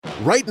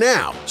Right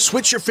now,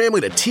 switch your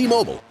family to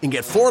T-Mobile and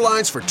get 4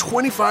 lines for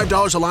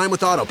 $25 a line with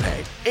AutoPay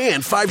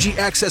and 5G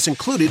access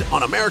included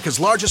on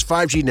America's largest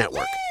 5G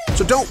network.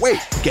 So don't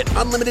wait. Get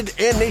unlimited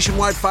and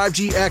nationwide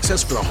 5G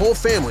access for the whole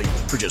family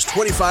for just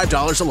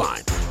 $25 a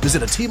line.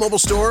 Visit a T-Mobile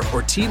store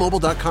or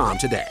T-Mobile.com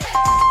today.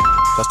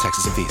 Plus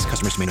taxes and fees.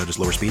 Customers may notice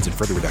lower speeds and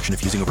further reduction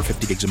if using over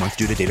 50 gigs a month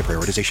due to data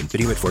prioritization.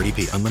 Video at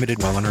 480p. Unlimited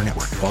while on our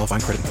network.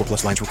 Qualifying credit and 4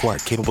 plus lines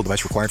required. Capable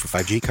device required for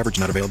 5G. Coverage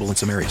not available in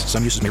some areas.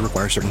 Some uses may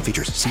require certain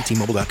features. See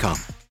T-Mobile.com.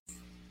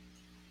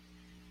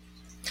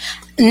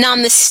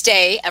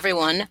 Namaste,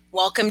 everyone.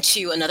 Welcome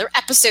to another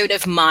episode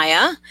of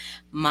M.A.Y.A.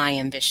 My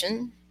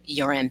Ambition,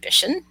 Your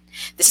Ambition.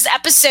 This is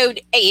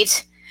episode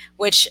 8.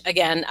 Which,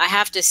 again, I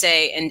have to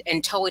say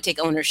and totally take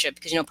ownership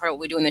because, part of what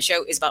we do in the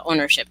show is about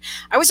ownership.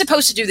 I was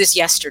supposed to do this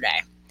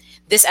yesterday,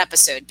 this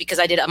episode, because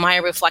I did a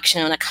M.A.Y.A.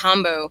 reflection on a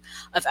combo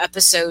of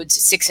episodes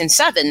 6 and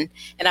 7,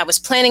 and I was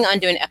planning on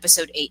doing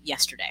episode 8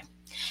 yesterday.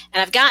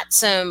 And I've got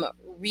some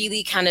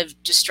really kind of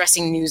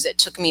distressing news that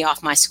took me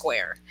off my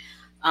square.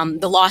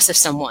 The loss of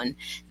someone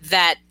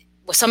that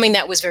was something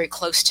that was very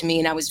close to me,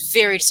 and I was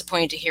very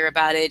disappointed to hear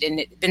about it, and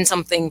it had been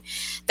something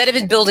that had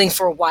been building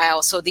for a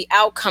while. So the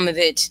outcome of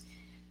it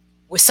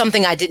was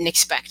something I didn't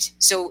expect.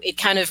 So it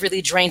kind of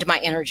really drained my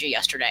energy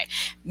yesterday.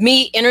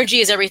 Energy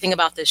is everything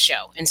about this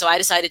show. And so I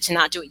decided to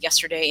not do it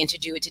yesterday and to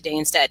do it today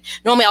instead.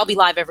 Normally I'll be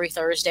live every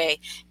Thursday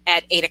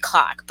at 8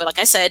 o'clock. But like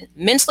I said,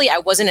 mentally, I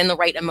wasn't in the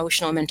right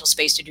emotional and mental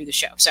space to do the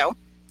show. So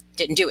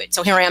didn't do it.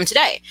 So here I am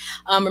today.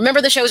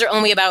 Remember, the shows are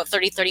only about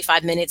 30,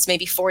 35 minutes,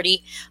 maybe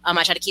 40.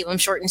 I try to keep them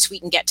short and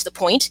sweet and get to the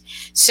point.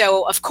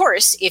 So, of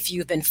course, if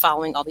you've been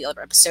following all the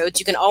other episodes,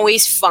 you can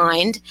always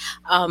find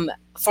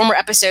former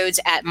episodes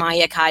at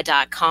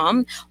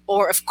M.A.Y.A.com.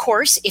 Or, of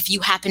course, if you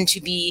happen to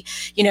be,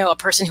 a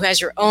person who has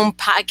your own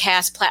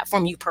podcast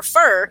platform you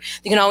prefer,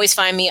 you can always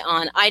find me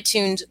on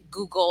iTunes,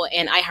 Google,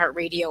 and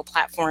iHeartRadio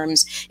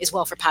platforms as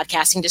well for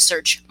podcasting. To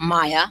search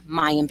M.A.Y.A.,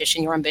 My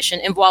Ambition, Your Ambition,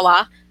 and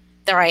voila,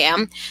 there I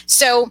am.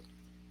 So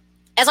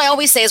as I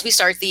always say, as we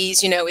start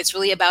these, it's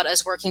really about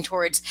us working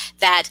towards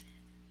that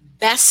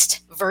best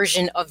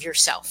version of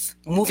yourself,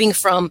 moving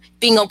from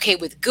being okay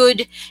with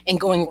good and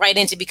going right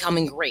into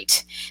becoming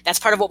great. That's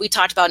part of what we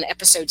talked about in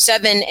episode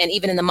 7, and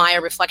even in the M.A.Y.A.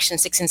 reflection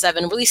 6 and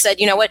 7 really said,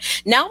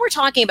 now we're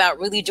talking about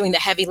really doing the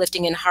heavy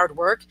lifting and hard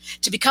work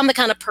to become the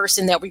kind of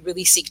person that we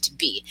really seek to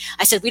be.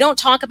 I said, we don't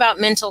talk about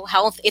mental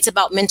health. It's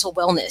about mental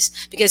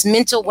wellness, because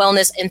mental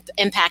wellness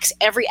impacts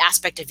every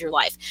aspect of your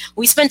life.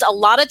 We spent a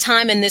lot of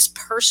time in this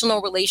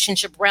personal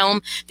relationship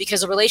realm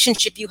because the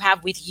relationship you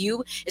have with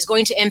you is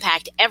going to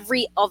impact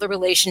every other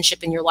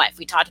relationship in your life.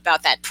 We talked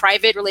about that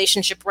private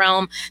relationship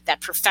realm,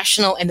 that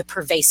professional, and the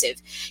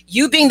pervasive.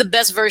 You being the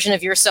best version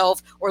of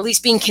yourself, or at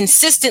least being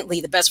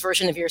consistently the best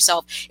version of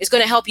yourself, is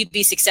going to help you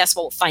be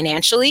successful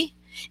financially.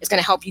 It's going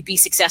to help you be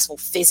successful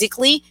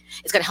physically.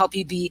 It's going to help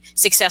you be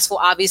successful,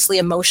 obviously,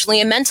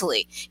 emotionally and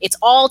mentally. It's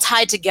all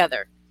tied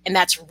together, and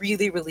that's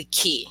really, really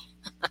key.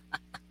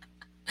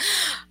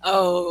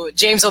 Oh,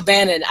 James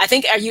O'Bannon, I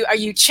think, are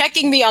you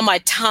checking me on my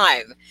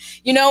time?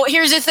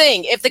 Here's the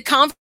thing. If the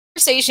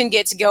conversation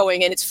gets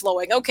going and it's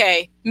flowing,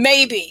 okay,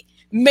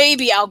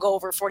 maybe I'll go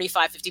over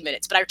 45, 50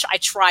 minutes, but I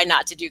try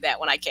not to do that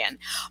when I can.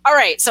 All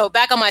right, so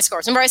back on my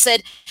scores. Remember I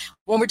said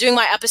when we're doing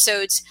my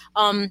episodes,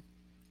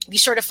 be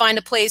sure to find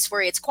a place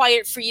where it's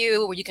quiet for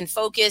you, where you can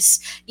focus,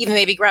 even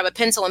maybe grab a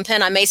pencil and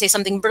pen. I may say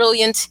something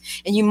brilliant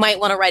and you might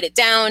want to write it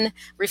down,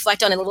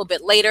 reflect on it a little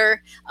bit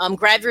later.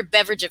 Grab your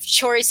beverage of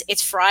choice.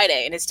 It's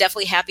Friday and it's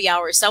definitely happy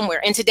hour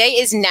somewhere. And today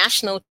is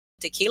National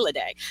Tequila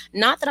Day.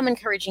 Not that I'm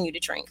encouraging you to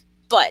drink,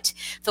 but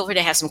feel free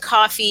to have some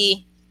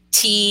coffee,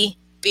 tea,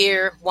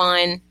 beer,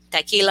 wine,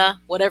 tequila,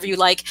 whatever you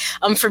like.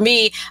 For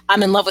me,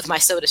 I'm in love with my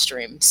soda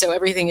stream. So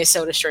everything is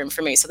soda stream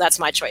for me. So that's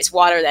my choice.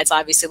 Water, that's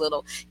obviously a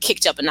little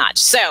kicked up a notch.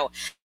 So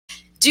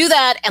do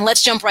that, and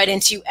let's jump right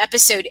into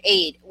episode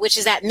 8, which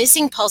is that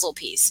missing puzzle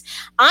piece.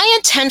 I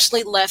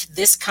intentionally left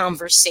this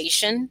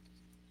conversation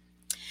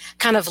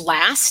kind of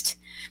last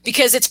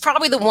because it's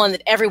probably the one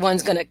that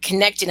everyone's going to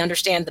connect and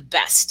understand the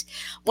best.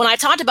 When I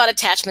talked about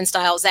attachment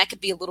styles, that could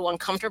be a little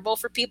uncomfortable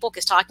for people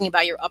because talking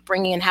about your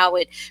upbringing and how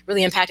it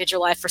really impacted your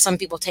life, for some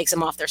people, takes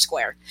them off their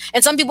square.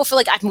 And some people feel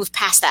like I've moved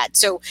past that.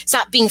 So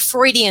stop being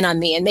Freudian on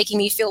me and making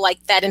me feel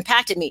like that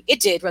impacted me.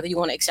 It did, whether you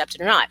want to accept it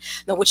or not.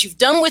 Now, what you've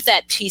done with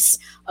that piece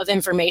of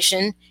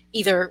information,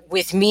 either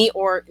with me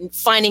or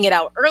finding it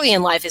out early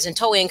in life, is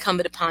totally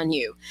incumbent upon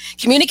you.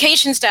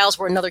 Communication styles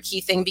were another key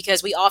thing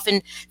because we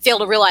often fail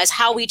to realize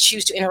how we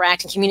choose to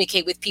interact and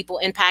communicate with people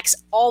impacts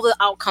all the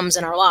outcomes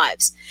in our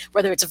lives,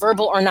 whether it's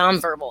verbal or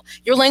nonverbal.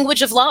 Your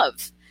language of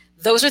love.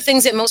 Those are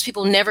things that most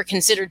people never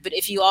considered, but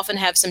if you often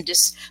have some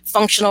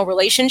dysfunctional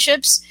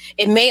relationships,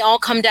 it may all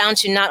come down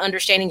to not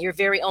understanding your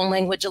very own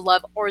language of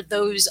love or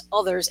those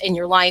others in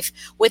your life,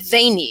 what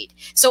they need.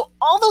 So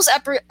all those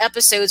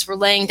episodes were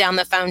laying down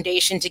the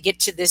foundation to get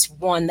to this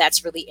one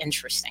that's really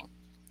interesting.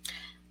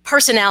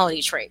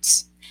 Personality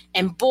traits.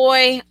 And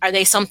boy, are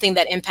they something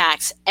that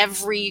impacts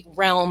every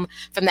realm,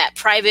 from that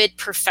private,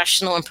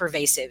 professional, and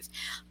pervasive.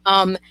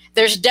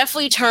 There's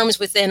definitely terms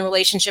within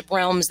relationship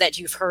realms that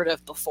you've heard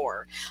of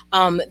before.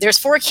 There's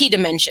 4 key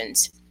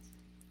dimensions.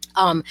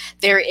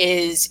 There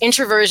is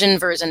introversion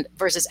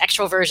versus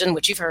extroversion,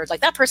 which you've heard. Like,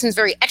 that person's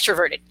very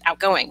extroverted,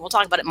 outgoing. We'll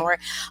talk about it more.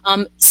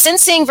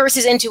 Sensing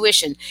versus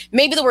intuition.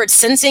 Maybe the word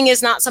sensing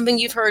is not something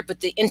you've heard,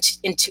 but the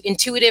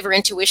intuitive or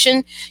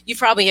intuition, you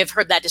probably have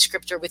heard that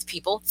descriptor with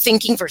people.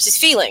 Thinking versus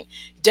feeling.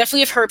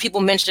 Definitely have heard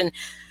people mention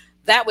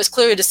that was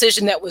clearly a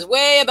decision that was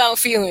way about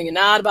feeling and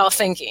not about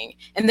thinking.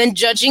 And then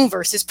judging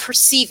versus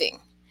perceiving.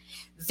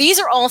 These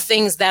are all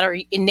things that are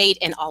innate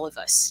in all of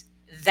us,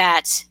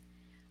 that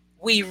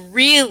we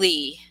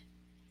really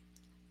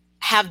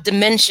have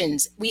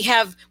dimensions. We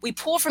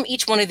pull from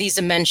each one of these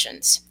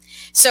dimensions.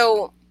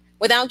 So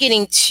without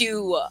getting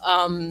too,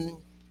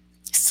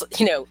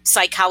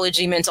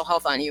 psychology, mental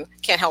health on you,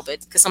 can't help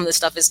it, because some of this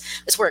stuff is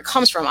where it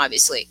comes from,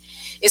 obviously,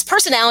 is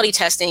personality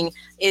testing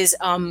is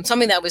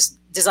something that was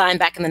designed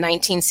back in the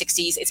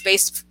 1960s. It's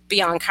based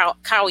beyond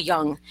Carl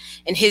Jung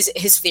and his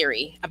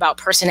theory about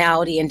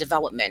personality and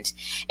development.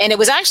 And it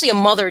was actually a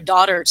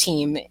mother-daughter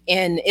team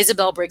in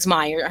Isabel Briggs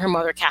Meyer, her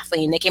mother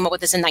Kathleen. They came up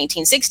with this in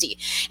 1960.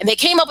 And they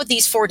came up with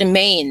these 4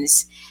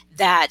 domains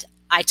that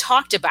I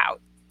talked about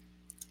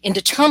in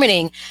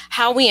determining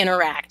how we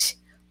interact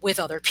with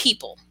other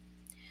people.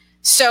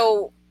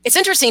 So it's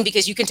interesting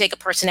because you can take a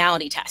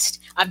personality test.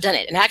 I've done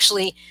it. And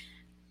actually,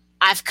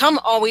 I've come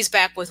always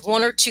back with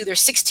 1 or 2.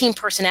 There's 16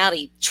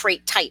 personality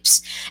trait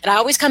types. And I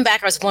always come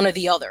back as one or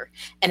the other.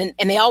 And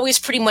they always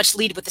pretty much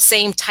lead with the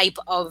same type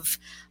of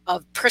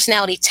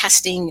personality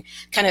testing,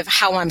 kind of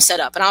how I'm set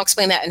up. And I'll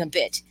explain that in a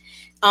bit.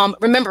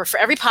 Remember, for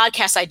every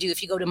podcast I do,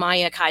 if you go to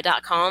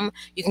M.A.Y.A.kai.com,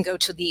 you can go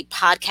to the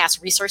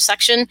podcast resource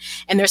section,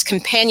 and there's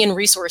companion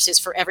resources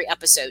for every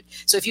episode.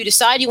 So if you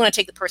decide you want to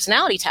take the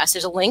personality test,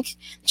 there's a link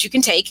that you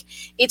can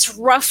take. It's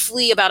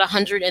roughly about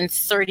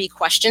 130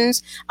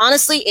 questions.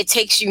 Honestly, it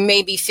takes you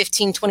maybe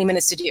 15, 20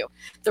 minutes to do.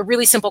 They're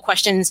really simple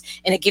questions,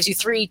 and it gives you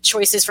 3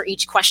 choices for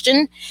each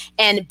question.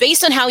 And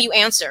based on how you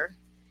answer,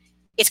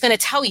 it's going to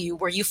tell you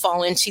where you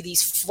fall into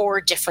these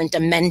 4 different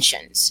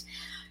dimensions.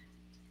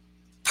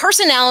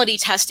 Personality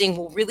testing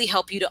will really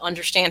help you to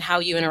understand how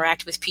you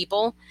interact with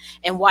people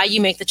and why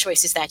you make the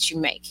choices that you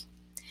make.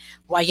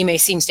 Why you may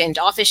seem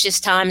standoffish at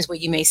times, why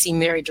you may seem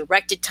very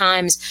direct at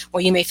times,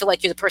 why you may feel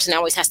like you're the person that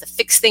always has to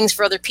fix things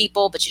for other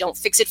people, but you don't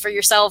fix it for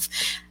yourself.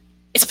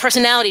 It's a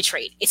personality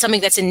trait. It's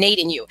something that's innate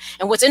in you.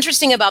 And what's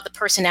interesting about the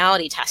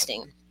personality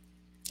testing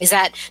is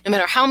that no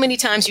matter how many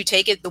times you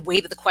take it, the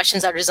way that the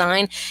questions are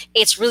designed,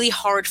 it's really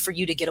hard for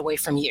you to get away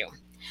from you.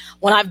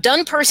 When I've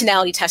done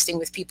personality testing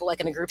with people, like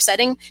in a group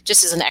setting,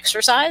 just as an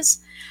exercise,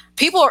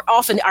 people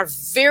are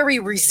very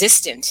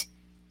resistant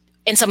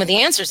in some of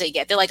the answers they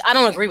get. They're like, I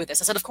don't agree with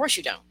this. I said, of course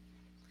you don't.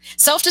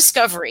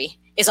 Self-discovery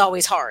is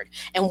always hard.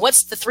 And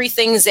what's the 3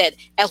 things that,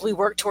 as we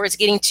work towards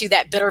getting to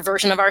that better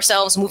version of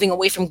ourselves, moving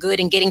away from good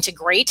and getting to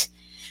great,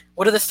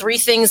 what are the 3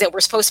 things that we're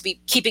supposed to be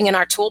keeping in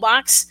our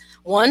toolbox?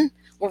 1,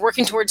 we're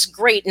working towards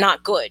great,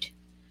 not good.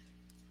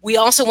 We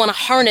also want to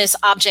harness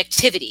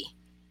objectivity.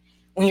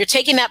 When you're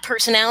taking that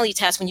personality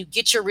test, when you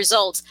get your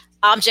results,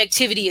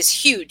 objectivity is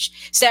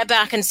huge. Step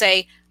back and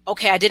say,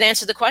 okay, I did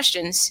answer the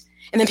questions.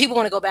 And then people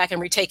want to go back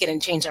and retake it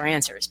and change their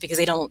answers because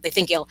they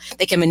think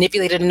they can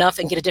manipulate it enough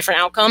and get a different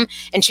outcome.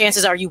 And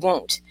chances are you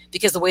won't,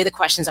 because the way the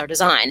questions are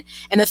designed.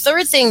 And the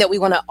 3rd thing that we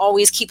want to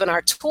always keep in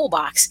our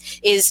toolbox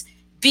is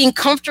being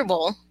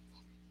comfortable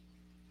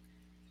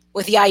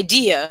with the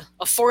idea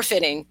of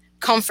forfeiting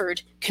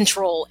comfort,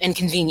 control, and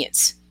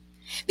convenience.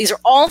 These are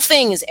all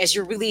things, as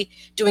you're really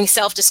doing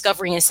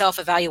self-discovery and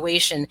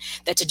self-evaluation,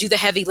 that to do the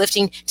heavy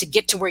lifting to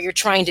get to where you're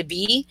trying to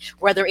be,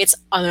 whether it's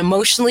an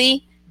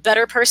emotionally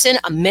better person,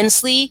 a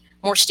mentally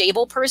more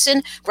stable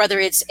person, whether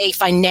it's a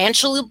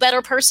financially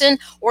better person,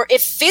 or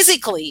if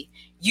physically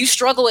you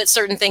struggle at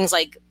certain things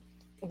like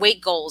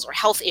weight goals or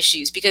health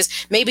issues, because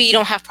maybe you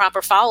don't have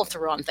proper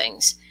follow-through on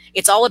things.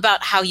 It's all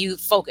about how you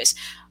focus.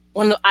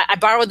 I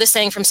borrowed this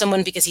saying from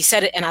someone because he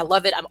said it and I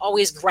love it. I'm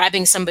always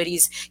grabbing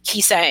somebody's key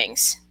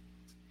sayings.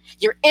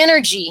 Your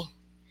energy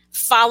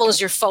follows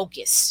your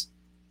focus.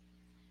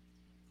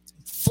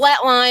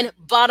 Flat line,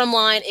 bottom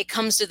line, it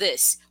comes to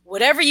this.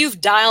 Whatever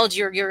you've dialed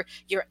your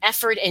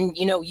effort and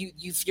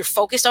you're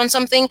focused on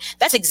something,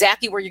 that's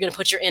exactly where you're going to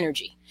put your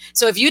energy.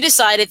 So if you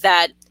decided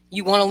that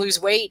you want to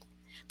lose weight,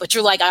 but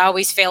you're like, I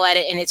always fail at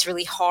it and it's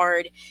really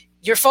hard,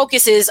 your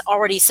focus is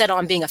already set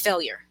on being a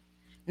failure,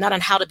 not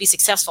on how to be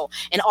successful.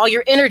 And all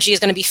your energy is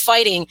going to be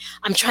fighting,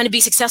 I'm trying to be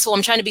successful,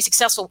 I'm trying to be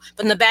successful.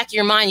 But in the back of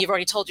your mind, you've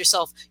already told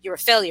yourself you're a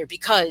failure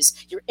because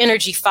your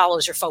energy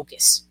follows your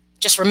focus.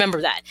 Just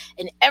remember that.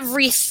 And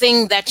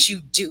everything that you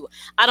do,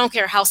 I don't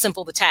care how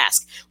simple the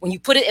task, when you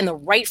put it in the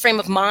right frame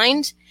of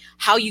mind,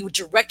 how you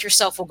direct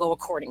yourself will go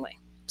accordingly.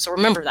 So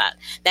remember that.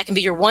 That can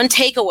be your one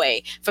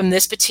takeaway from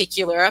this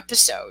particular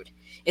episode,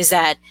 is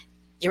that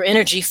your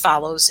energy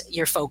follows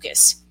your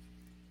focus.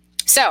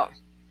 So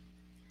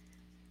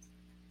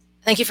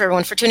Thank you for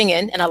everyone for tuning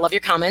in, and I love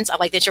your comments. I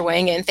like that you're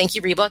weighing in. Thank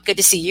you, Reba. Good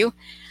to see you.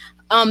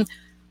 Um,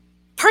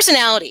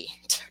 Personality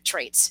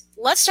traits.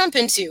 Let's jump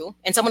into,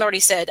 and someone already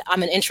said,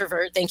 I'm an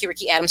introvert. Thank you,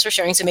 Ricky Adams, for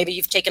sharing. So maybe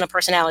you've taken a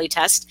personality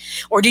test,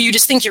 or do you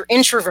just think you're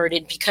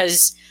introverted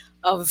because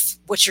of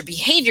what your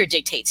behavior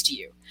dictates to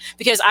you?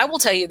 Because I will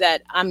tell you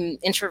that I'm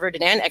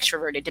introverted and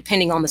extroverted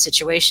depending on the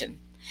situation.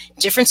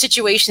 Different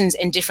situations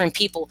and different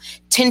people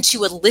tend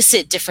to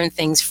elicit different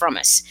things from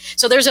us.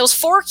 So there's those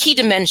 4 key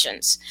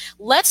dimensions.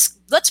 Let's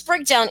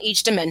break down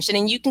each dimension,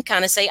 and you can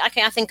kind of say,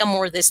 okay, I think I'm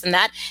more this than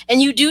that.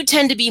 And you do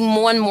tend to be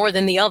one more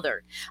than the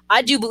other.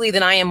 I do believe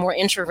that I am more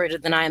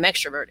introverted than I am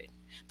extroverted,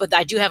 but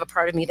I do have a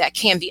part of me that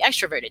can be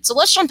extroverted. So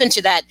let's jump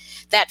into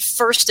that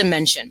first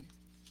dimension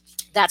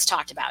that's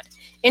talked about: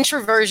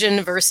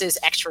 introversion versus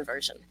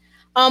extroversion.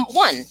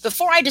 One,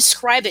 before I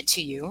describe it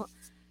to you,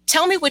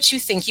 tell me what you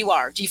think you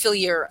are. Do you feel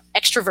you're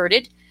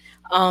extroverted?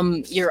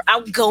 You're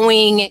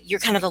outgoing,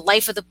 you're kind of the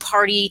life of the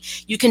party,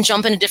 you can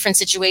jump into different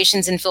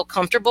situations and feel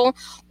comfortable?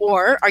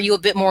 Or are you a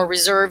bit more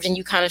reserved and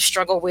you kind of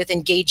struggle with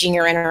engaging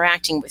or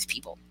interacting with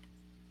people?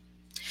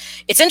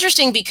 It's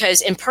interesting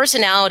because in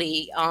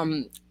personality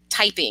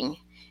typing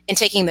and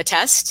taking the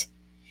test,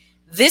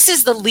 this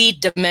is the lead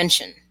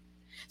dimension.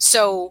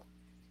 So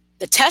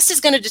the test is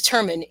going to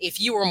determine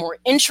if you are more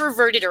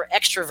introverted or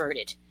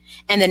extroverted,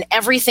 and then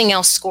everything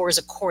else scores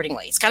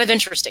accordingly. It's kind of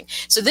interesting.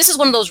 So this is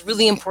one of those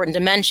really important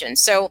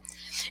dimensions. So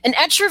an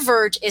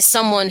extrovert is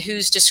someone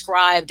who's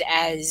described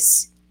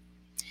as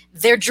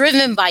they're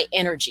driven by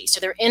energy.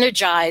 So they're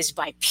energized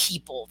by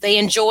people. They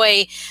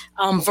enjoy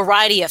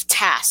variety of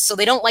tasks. So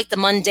they don't like the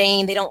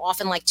mundane. They don't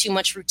often like too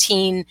much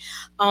routine.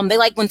 They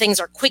like when things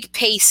are quick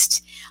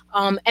paced,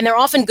 and they're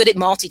often good at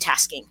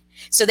multitasking.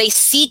 So they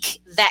seek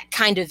that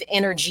kind of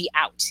energy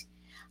out.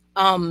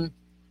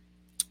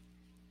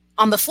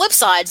 On the flip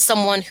side,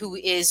 someone who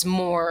is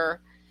more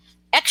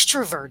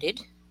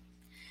extroverted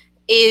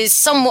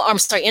is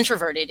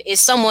introverted is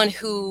someone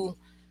who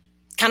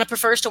kind of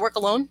prefers to work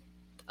alone.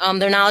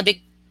 They're not a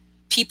big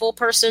people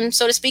person,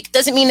 so to speak.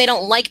 Doesn't mean they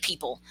don't like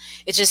people.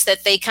 It's just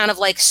that they kind of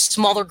like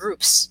smaller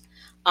groups.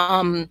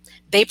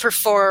 They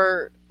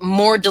prefer a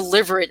more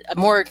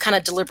kind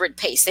of deliberate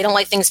pace. They don't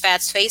like things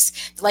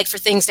fast-paced. They like for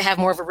things to have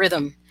more of a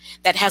rhythm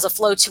that has a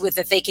flow to it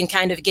that they can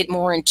kind of get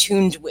more in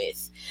tuned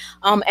with.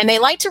 And they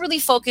like to really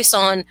focus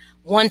on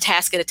one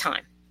task at a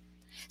time.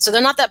 So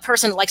they're not that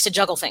person that likes to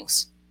juggle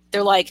things.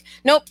 They're like,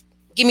 nope,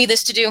 give me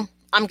this to do,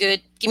 I'm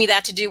good. Give me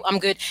that to do, I'm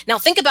good. Now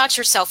think about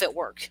yourself at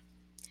work.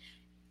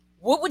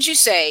 What would you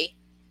say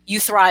you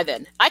thrive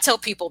in? I tell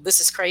people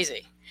this is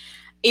crazy.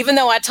 Even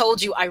though I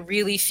told you I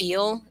really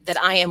feel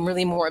that I am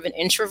really more of an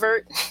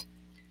introvert,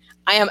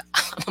 I'm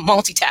a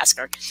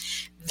multitasker.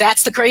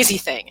 That's the crazy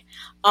thing.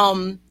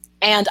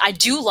 And I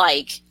do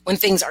like when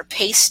things are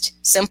paced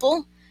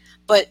simple,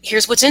 but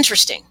here's what's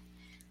interesting.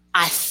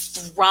 I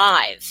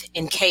thrive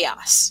in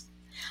chaos.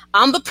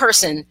 I'm the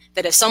person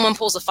that if someone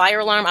pulls a fire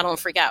alarm, I don't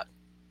freak out.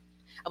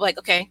 I'm like,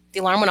 okay, the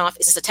alarm went off.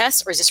 Is this a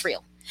test or is this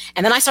real?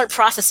 And then I start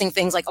processing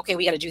things like, okay,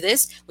 we got to do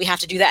this. We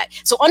have to do that.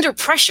 So under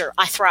pressure,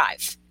 I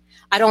thrive.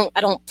 I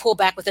don't pull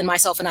back within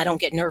myself and I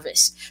don't get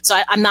nervous. So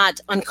I'm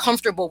not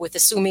uncomfortable with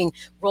assuming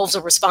roles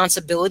of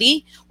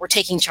responsibility or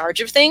taking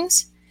charge of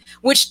things,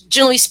 which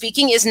generally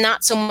speaking is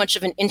not so much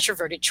of an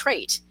introverted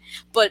trait.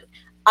 But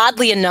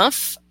oddly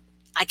enough,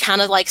 I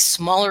kind of like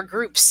smaller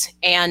groups.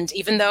 And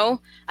even though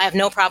I have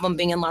no problem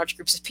being in large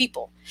groups of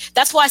people,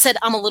 that's why I said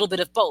I'm a little bit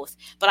of both.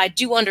 But I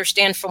do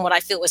understand from what I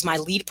feel is my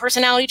lead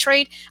personality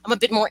trait, I'm a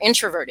bit more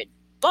introverted.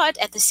 But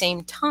at the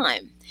same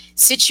time,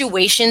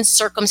 situations,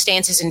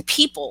 circumstances, and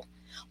people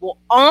will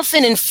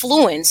often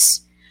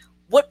influence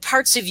what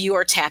parts of you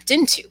are tapped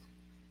into,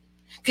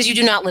 because you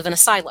do not live in a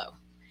silo.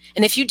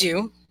 And if you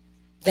do,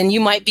 then you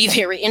might be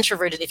very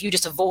introverted if you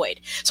just avoid.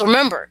 So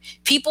remember,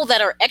 people that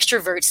are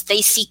extroverts,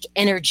 they seek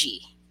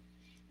energy.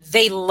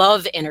 They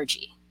love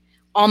energy.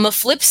 On the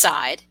flip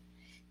side,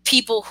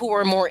 people who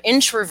are more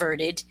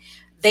introverted,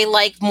 they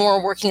like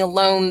more working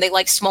alone. They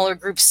like smaller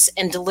groups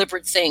and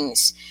deliberate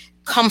things.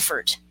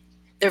 Comfort.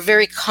 They're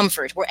very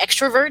comfort. Where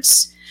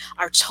extroverts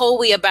are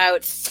totally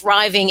about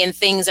thriving in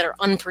things that are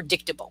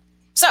unpredictable.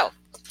 So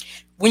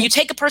when you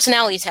take a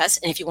personality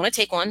test, and if you want to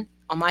take one,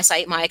 on my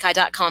site, M.A.Y.A,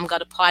 got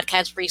a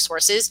podcast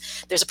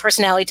resources. There's a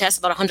personality test,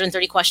 about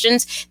 130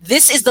 questions.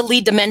 This is the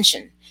lead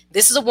dimension.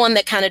 This is the one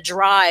that kind of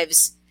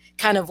drives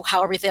kind of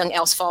how everything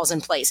else falls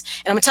in place.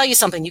 And I'm going to tell you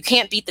something. You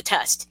can't beat the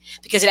test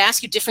because it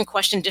asks you different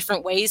questions,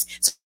 different ways.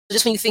 So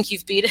just when you think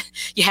you've beat it,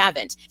 you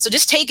haven't. So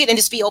just take it and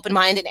just be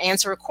open-minded and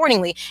answer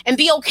accordingly and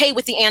be okay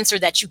with the answer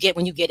that you get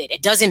when you get it.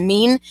 It doesn't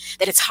mean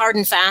that it's hard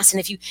and fast. And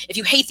if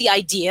you hate the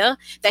idea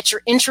that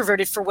you're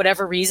introverted for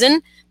whatever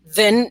reason,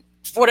 then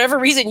for whatever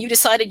reason you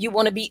decided you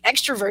want to be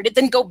extroverted,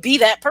 then go be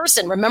that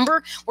person.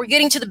 Remember, we're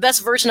getting to the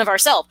best version of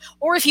ourselves.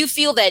 Or if you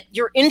feel that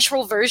your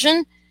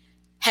introversion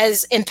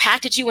has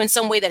impacted you in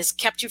some way that has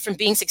kept you from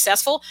being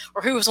successful,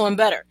 or who was one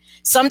better?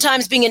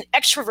 Sometimes being an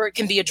extrovert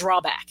can be a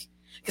drawback,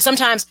 because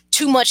sometimes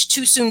too much,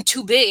 too soon,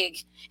 too big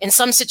in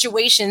some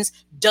situations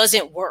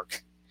doesn't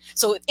work.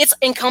 So it's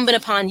incumbent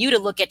upon you to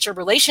look at your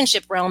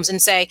relationship realms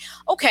and say,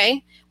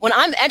 okay, when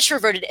I'm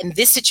extroverted in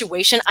this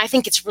situation, I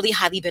think it's really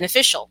highly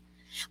beneficial.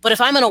 But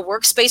if I'm in a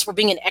workspace where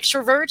being an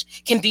extrovert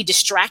can be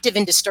distractive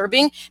and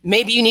disturbing,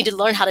 maybe you need to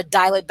learn how to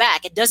dial it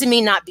back. It doesn't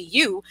mean not be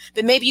you,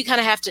 but maybe you kind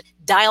of have to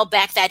dial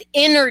back that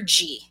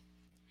energy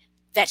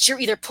that you're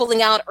either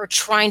pulling out or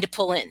trying to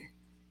pull in.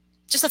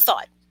 Just a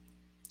thought.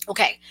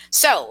 Okay,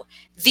 so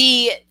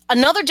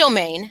another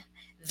domain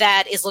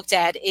that is looked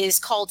at is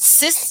called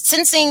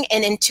sensing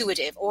and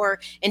intuitive or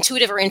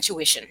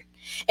intuition.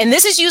 And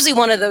this is usually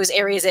one of those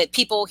areas that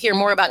people hear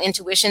more about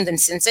intuition than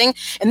sensing.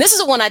 And this is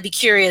the one I'd be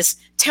curious,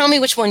 tell me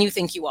which one you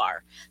think you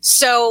are.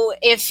 So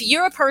if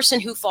you're a person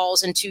who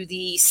falls into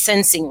the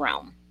sensing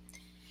realm,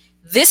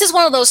 this is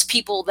one of those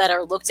people that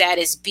are looked at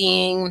as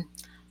being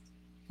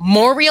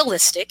more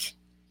realistic.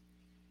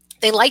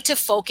 They like to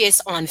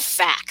focus on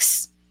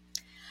facts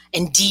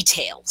and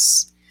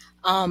details.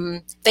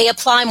 They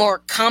apply more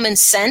common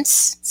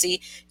sense.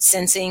 See,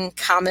 sensing,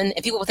 common,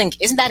 and people will think,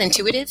 isn't that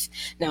intuitive?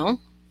 No,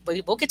 but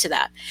we'll get to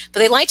that. But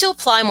they like to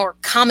apply more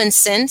common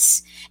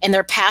sense and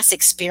their past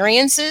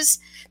experiences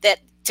that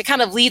to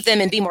kind of lead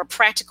them and be more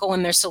practical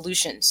in their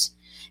solutions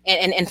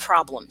and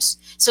problems.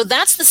 So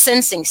that's the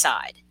sensing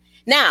side.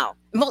 Now,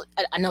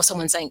 I know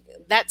someone's saying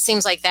that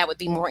seems like that would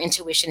be more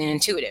intuition and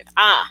intuitive.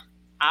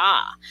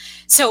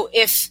 So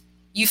if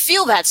you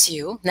feel that's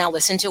you, now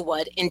listen to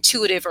what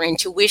intuitive or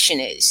intuition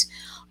is.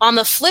 On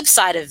the flip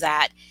side of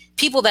that,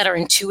 people that are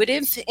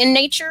intuitive in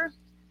nature,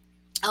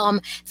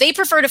 they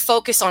prefer to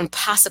focus on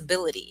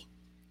possibility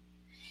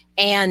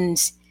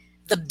and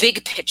the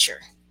big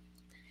picture.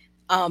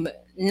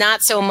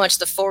 Not so much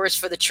the forest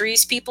for the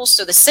trees people.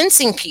 So the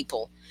sensing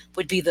people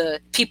would be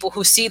the people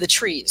who see the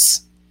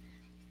trees.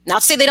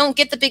 Not to say they don't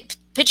get the big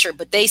picture,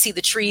 but they see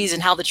the trees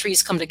and how the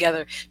trees come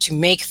together to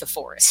make the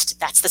forest.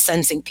 That's the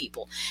sensing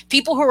people.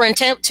 People who are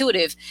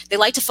intuitive, they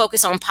like to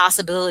focus on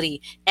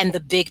possibility and the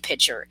big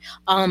picture.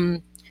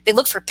 They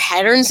look for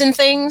patterns in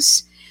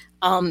things.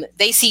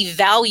 They see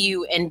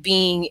value in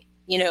being,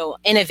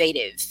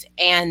 innovative,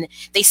 and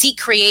they see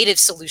creative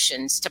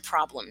solutions to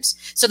problems.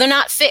 So they're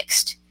not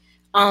fixed.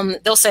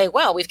 They'll say,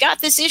 well, we've got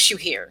this issue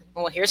here.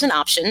 Well, here's an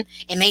option.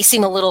 It may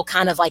seem a little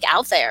kind of like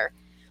out there,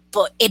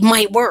 but it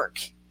might work.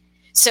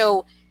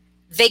 So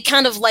they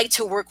kind of like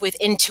to work with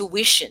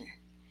intuition.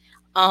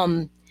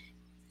 So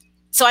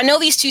I know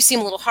these two seem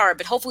a little hard,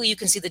 but hopefully you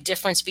can see the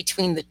difference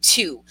between the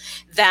two,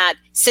 that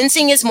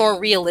sensing is more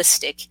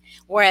realistic,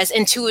 whereas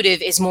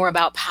intuitive is more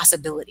about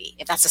possibility,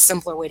 if that's a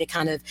simpler way to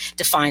kind of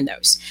define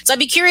those. So I'd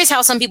be curious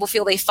how some people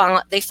feel they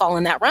fall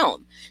in that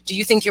realm. Do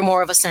you think you're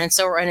more of a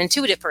sensor or an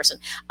intuitive person?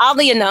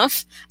 Oddly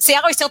enough, see, I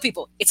always tell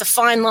people it's a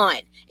fine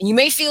line. And you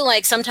may feel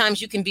like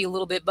sometimes you can be a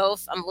little bit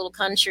both. I'm a little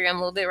country, I'm a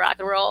little bit rock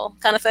and roll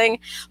kind of thing.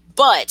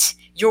 But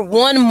you're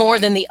one more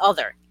than the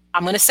other.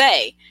 I'm going to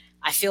say,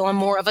 I feel I'm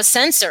more of a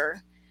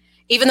sensor,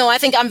 even though I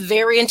think I'm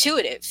very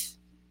intuitive.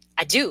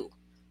 I do.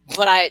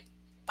 But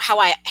how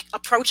I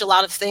approach a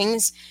lot of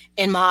things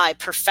in my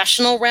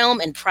professional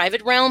realm and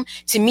private realm,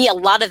 to me, a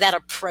lot of that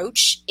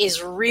approach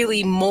is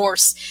really more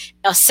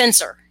a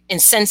sensor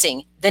and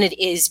sensing than it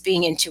is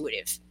being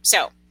intuitive.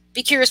 So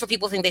be curious what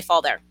people think they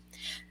fall there.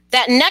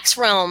 That next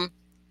realm,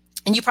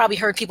 and you probably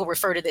heard people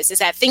refer to this, is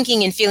that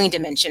thinking and feeling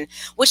dimension,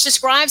 which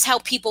describes how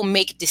people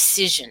make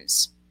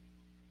decisions.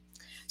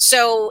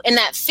 So in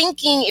that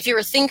thinking, if you're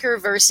a thinker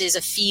versus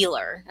a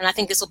feeler, and I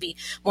think this will be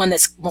one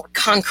that's more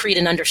concrete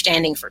and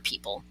understanding for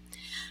people,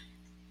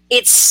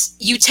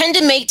 you tend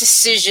to make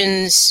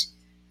decisions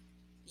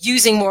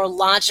using more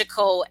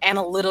logical,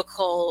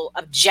 analytical,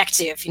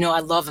 objective. I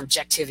love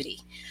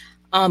objectivity.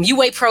 You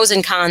weigh pros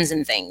and cons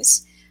in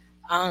things.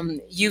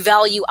 You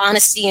value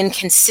honesty and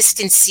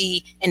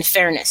consistency and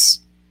fairness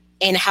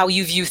in how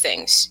you view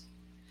things.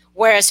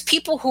 Whereas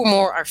people who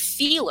more are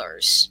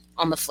feelers,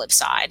 on the flip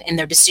side, in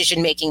their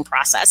decision-making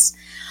process,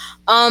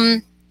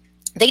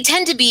 they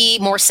tend to be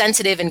more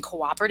sensitive and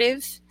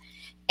cooperative,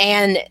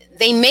 and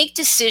they make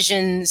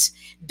decisions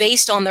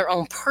based on their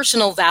own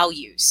personal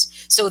values.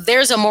 So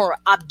there's a more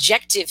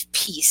objective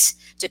piece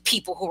to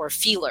people who are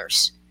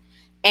feelers,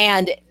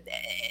 and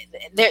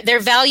their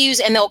values,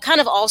 and they'll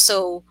kind of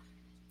also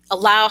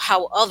allow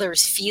how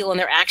others feel and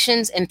their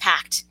actions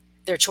impact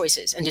their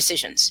choices and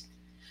decisions.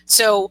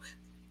 So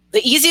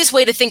the easiest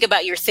way to think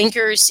about your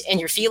thinkers and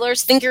your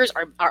feelers, thinkers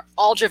are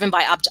all driven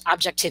by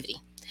objectivity.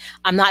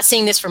 I'm not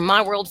seeing this from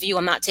my worldview.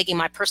 I'm not taking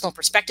my personal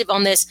perspective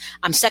on this.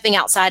 I'm stepping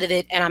outside of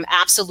it, and I'm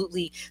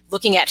absolutely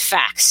looking at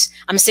facts.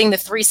 I'm seeing the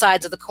three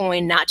sides of the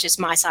coin, not just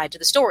my side to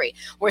the story.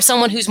 Where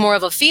someone who's more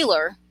of a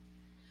feeler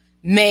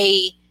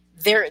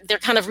they're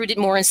kind of rooted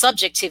more in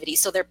subjectivity.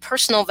 So their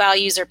personal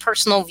values, their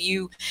personal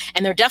view,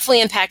 and they're definitely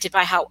impacted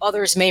by how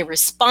others may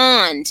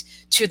respond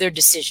to their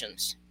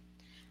decisions.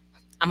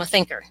 I'm a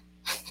thinker.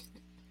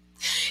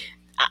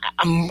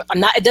 I'm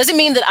not. It doesn't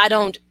mean that I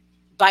don't,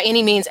 by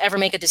any means, ever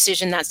make a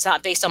decision that's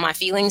not based on my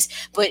feelings,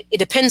 but it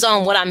depends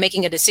on what I'm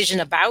making a decision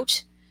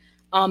about,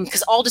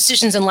 because all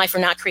decisions in life are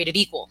not created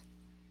equal.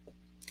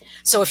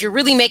 So if you're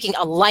really making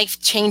a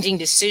life-changing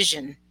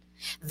decision,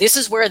 this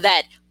is where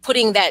that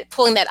pulling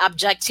that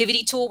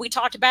objectivity tool we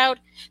talked about,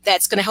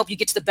 that's going to help you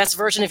get to the best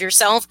version of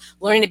yourself.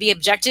 Learning to be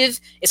objective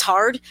is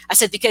hard. I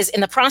said, because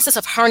in the process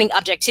of harnessing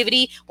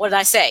objectivity, what did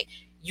I say?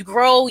 You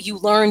grow, you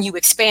learn, you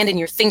expand in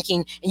your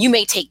thinking, and you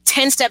may take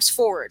 10 steps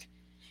forward.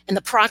 And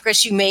the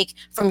progress you make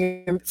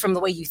from the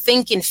way you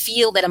think and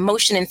feel, that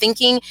emotion and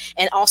thinking,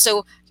 and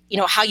also,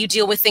 how you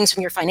deal with things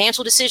from your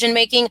financial decision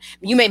making,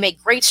 you may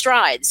make great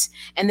strides.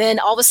 And then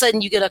all of a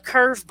sudden you get a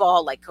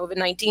curveball, like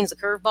COVID-19 is a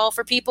curveball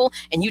for people,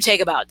 and you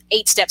take about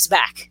 8 steps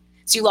back.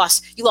 So you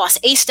lost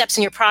 8 steps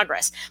in your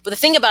progress. But the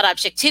thing about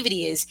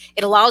objectivity is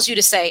it allows you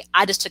to say,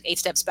 I just took 8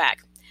 steps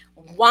back.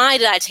 Why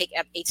did I take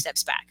 8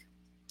 steps back?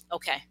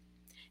 Okay,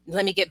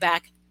 let me get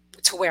back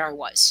to where I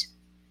was.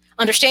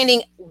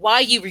 Understanding why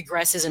you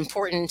regress is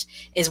important,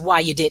 is why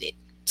you did it.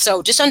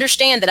 So just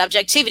understand that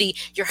objectivity,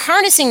 you're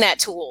harnessing that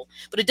tool,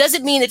 but it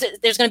doesn't mean that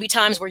there's going to be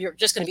times where you're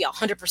just going to be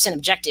 100%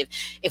 objective.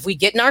 If we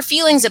get in our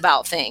feelings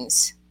about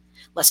things,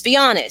 let's be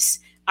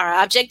honest, our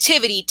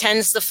objectivity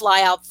tends to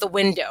fly out the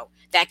window.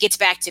 That gets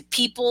back to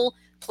people,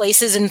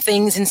 places, and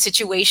things and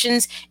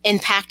situations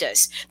impact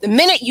us. The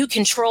minute you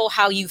control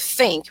how you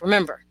think,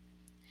 remember,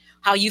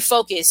 how you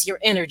focus, your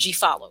energy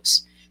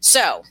follows.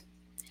 So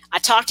I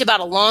talked about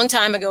a long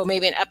time ago,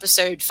 maybe in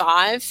episode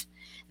 5,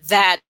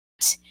 that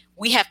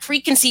we have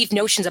preconceived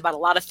notions about a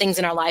lot of things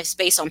in our lives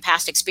based on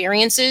past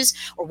experiences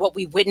or what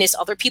we witness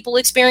other people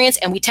experience,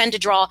 and we tend to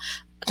draw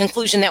a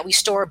conclusion that we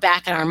store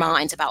back in our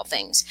minds about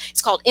things.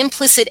 It's called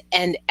implicit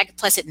and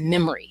explicit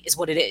memory is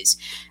what it is.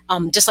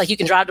 Just like you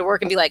can drive to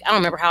work and be like, I don't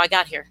remember how I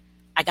got here.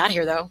 I got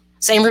here though.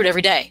 Same route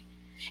every day.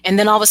 And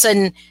then all of a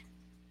sudden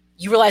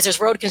you realize there's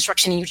road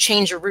construction and you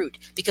change your route,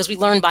 because we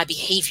learn by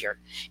behavior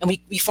and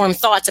we form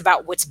thoughts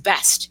about what's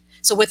best.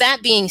 So with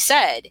that being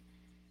said,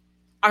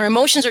 our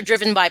emotions are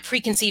driven by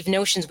preconceived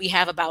notions we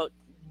have about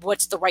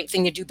what's the right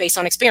thing to do based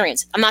on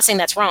experience. I'm not saying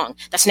that's wrong.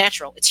 That's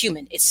natural. It's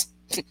human. It's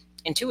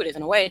intuitive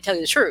in a way, to tell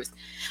you the truth.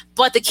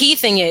 But the key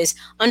thing is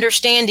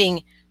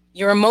understanding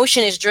your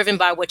emotion is driven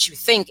by what you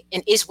think,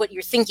 and is what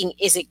you're thinking,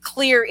 is it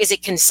clear, is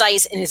it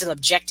concise, and is it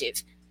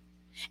objective?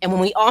 And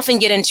when we often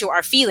get into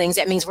our feelings,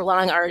 that means we're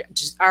allowing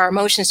our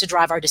emotions to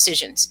drive our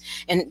decisions.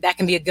 And that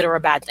can be a good or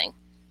a bad thing.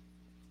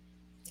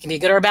 It can be a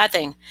good or a bad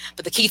thing.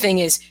 But the key thing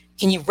is,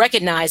 can you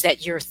recognize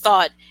that your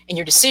thought and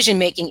your decision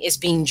making is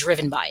being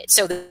driven by it?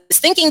 So this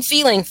thinking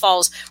feeling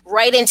falls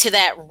right into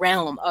that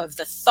realm of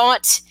the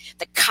thought,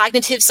 the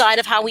cognitive side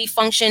of how we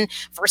function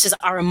versus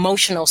our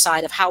emotional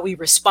side of how we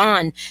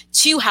respond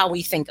to how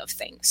we think of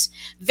things.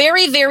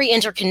 Very, very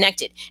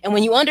interconnected. And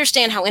when you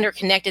understand how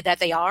interconnected that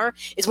they are,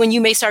 is when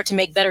you may start to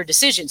make better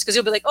decisions, because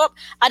you'll be like, oh,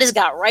 I just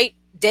got right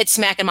dead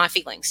smack in my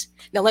feelings.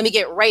 Now let me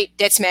get right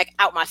dead smack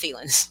out my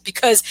feelings,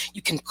 because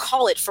you can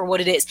call it for what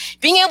it is.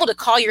 Being able to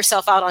call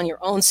yourself out on your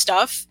own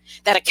stuff,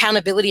 that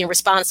accountability and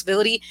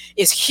responsibility,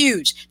 is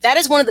huge. That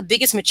is one of the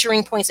biggest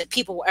maturing points that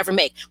people will ever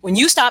make. When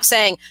you stop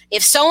saying,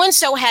 if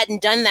so-and-so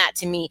hadn't done that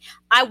to me,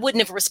 I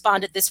wouldn't have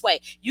responded this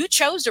way. You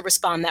chose to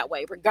respond that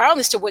way,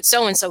 regardless to what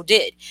so-and-so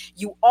did.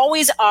 You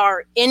always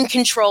are in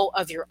control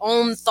of your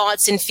own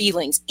thoughts and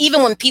feelings,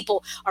 even when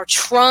people are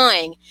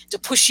trying to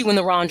push you in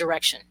the wrong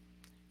direction.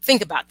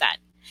 Think about that.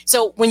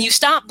 So when you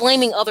stop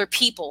blaming other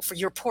people for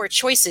your poor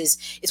choices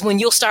is when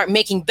you'll start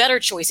making better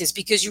choices,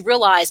 because you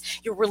realize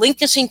you're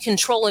relinquishing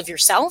control of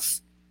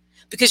yourself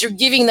because you're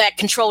giving that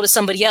control to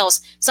somebody else,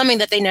 something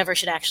that they never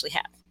should actually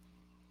have.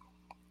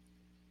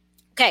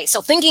 Okay,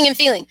 so thinking and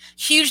feeling,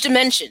 huge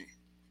dimension,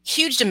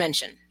 huge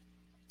dimension.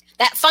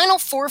 That final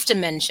 4th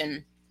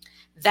dimension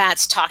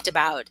that's talked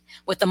about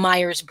with the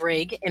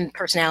Myers-Briggs in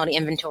personality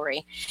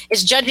inventory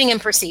is judging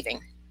and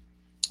perceiving.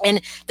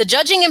 And the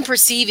judging and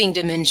perceiving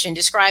dimension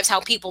describes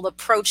how people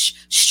approach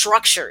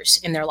structures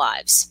in their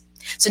lives.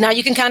 So now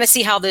you can kind of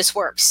see how this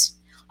works.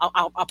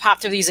 I'll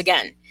pop through these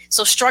again.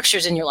 So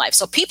structures in your life.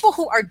 So people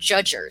who are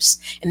judgers,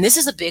 and this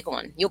is a big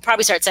one. You'll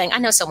probably start saying, I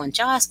know someone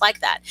just like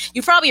that.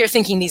 You probably are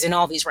thinking these in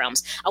all these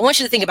realms. I want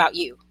you to think about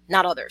you,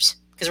 not others.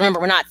 Because remember,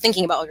 we're not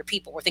thinking about other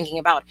people. We're thinking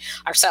about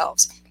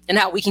ourselves and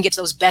how we can get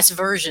to those best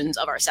versions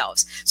of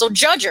ourselves. So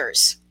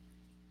judgers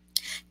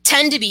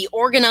tend to be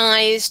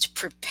organized,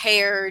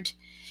 prepared,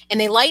 and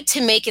they like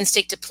to make and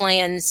stick to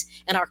plans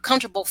and are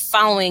comfortable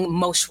following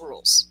most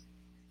rules.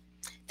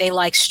 They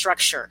like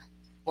structure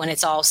when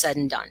it's all said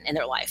and done in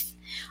their life.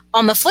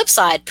 On the flip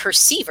side,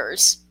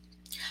 perceivers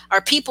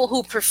are people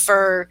who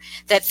prefer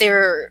that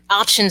their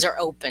options are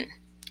open.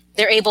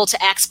 They're able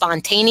to act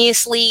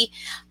spontaneously.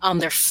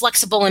 They're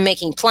flexible in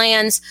making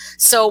plans.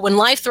 So when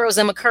life throws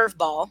them a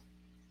curveball,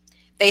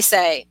 they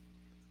say,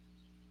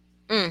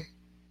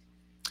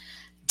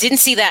 didn't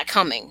see that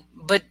coming,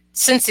 but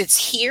since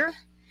it's here,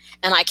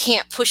 and I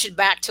can't push it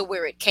back to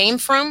where it came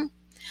from,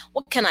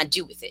 what can I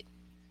do with it?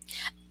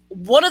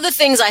 One of the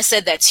things I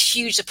said that's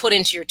huge to put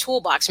into your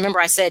toolbox, remember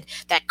I said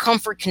that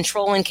comfort,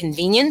 control, and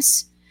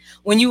convenience?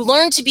 When you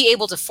learn to be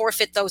able to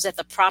forfeit those at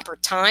the proper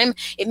time,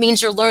 it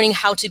means you're learning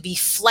how to be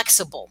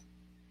flexible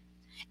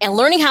And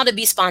learning how to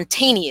be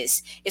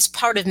spontaneous is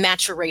part of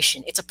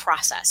maturation. It's a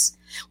process.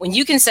 When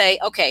you can say,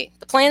 okay,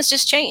 the plan's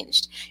just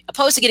changed,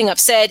 opposed to getting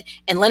upset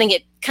and letting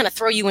it kind of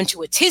throw you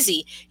into a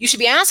tizzy, you should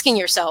be asking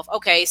yourself,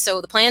 okay, so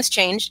the plan's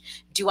changed.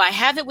 Do I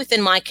have it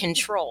within my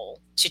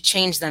control to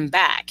change them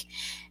back?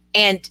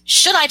 And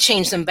should I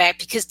change them back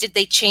because did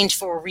they change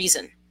for a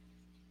reason?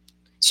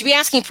 You should be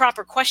asking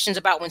proper questions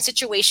about when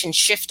situations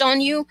shift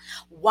on you,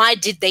 why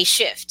did they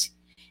shift?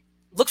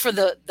 Look for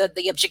the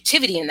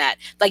objectivity in that.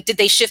 Like, did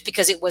they shift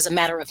because it was a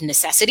matter of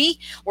necessity,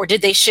 or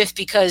did they shift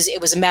because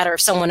it was a matter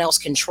of someone else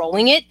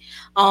controlling it?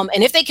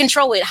 And if they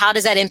control it, how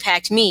does that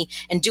impact me?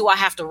 And do I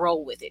have to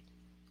roll with it?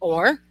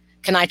 Or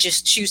can I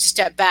just choose to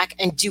step back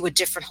and do a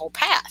different whole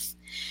path?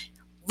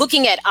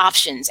 Looking at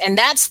options. And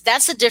that's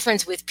the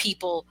difference with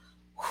people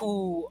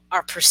who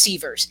are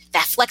perceivers,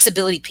 that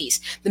flexibility piece.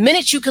 The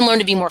minute you can learn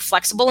to be more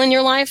flexible in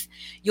your life,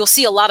 you'll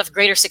see a lot of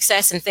greater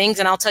success in things.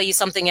 And I'll tell you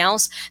something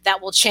else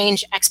that will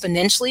change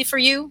exponentially for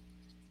you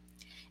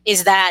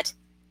is that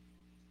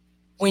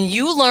when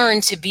you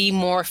learn to be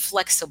more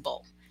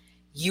flexible,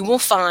 you will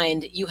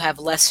find you have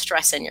less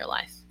stress in your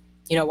life.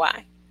 You know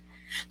why?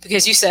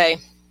 Because you say,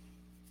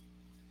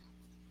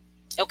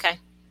 okay,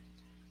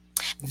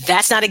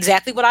 that's not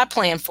exactly what I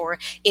planned for.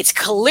 It's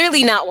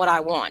clearly not what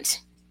I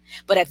want.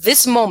 But at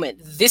this moment,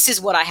 this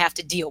is what I have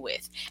to deal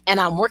with. And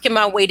I'm working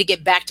my way to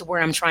get back to where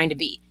I'm trying to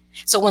be.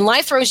 So when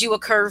life throws you a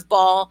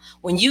curveball,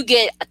 when you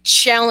get a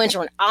challenge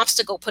or an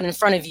obstacle put in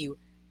front of you,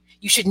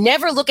 you should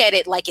never look at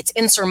it like it's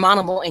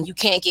insurmountable and you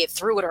can't get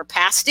through it or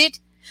past it,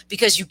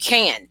 because you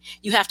can.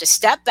 You have to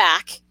step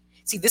back.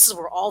 See, this is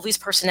where all these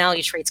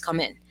personality traits come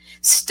in.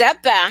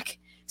 Step back.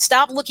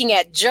 Stop looking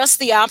at just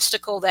the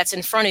obstacle that's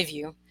in front of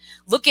you.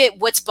 Look at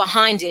what's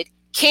behind it.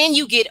 Can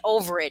you get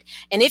over it?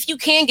 And if you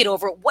can get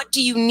over it, what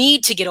do you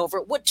need to get over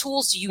it? What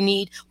tools do you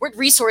need? What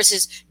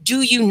resources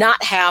do you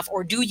not have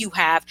or do you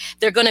have?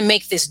 They're going to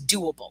make this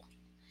doable.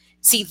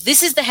 See,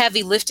 this is the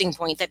heavy lifting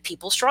point that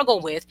people struggle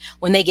with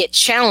when they get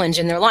challenged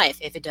in their life.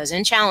 If it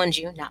doesn't challenge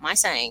you, not my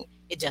saying,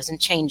 it doesn't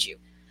change you.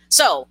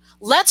 So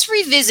let's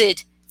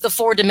revisit the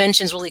 4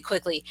 dimensions really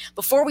quickly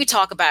before we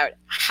talk about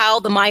how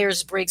the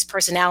Myers-Briggs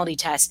personality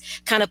test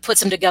kind of puts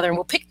them together. And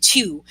we'll pick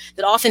 2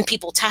 that often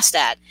people test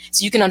at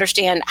so you can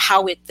understand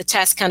how the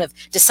test kind of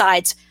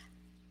decides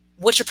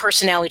what your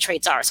personality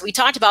traits are. So we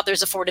talked about there's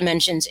the 4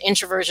 dimensions: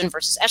 introversion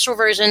versus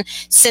extroversion,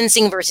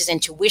 sensing versus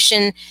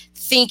intuition,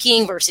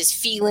 thinking versus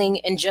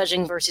feeling, and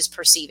judging versus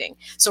perceiving.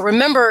 So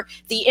remember,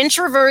 the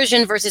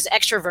introversion versus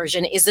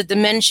extroversion is the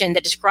dimension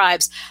that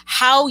describes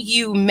how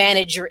you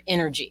manage your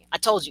energy. I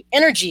told you,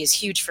 energy is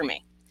huge for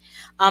me.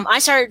 I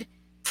started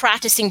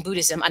practicing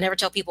Buddhism. I never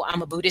tell people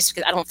I'm a Buddhist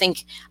because I don't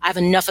think I have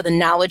enough of the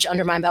knowledge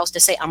under my belt to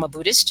say I'm a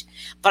Buddhist.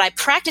 But I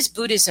practice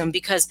Buddhism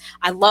because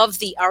I love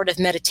the art of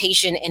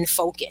meditation and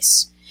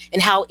focus,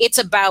 and how it's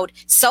about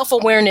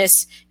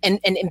self-awareness and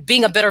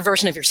being a better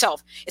version of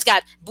yourself.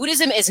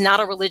 Buddhism is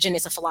not a religion,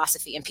 it's a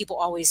philosophy, and people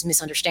always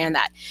misunderstand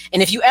that.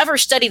 And if you ever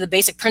study the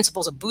basic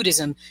principles of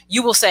Buddhism,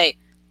 you will say,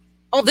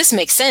 oh, this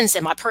makes sense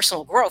in my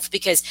personal growth,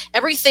 because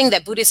everything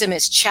that Buddhism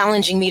is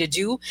challenging me to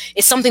do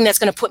is something that's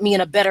going to put me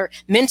in a better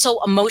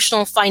mental,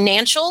 emotional,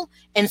 financial,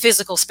 and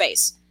physical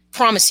space.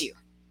 Promise you.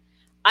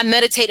 I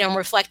meditate and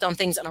reflect on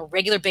things on a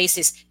regular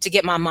basis to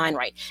get my mind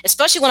right.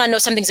 Especially when I know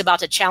something's about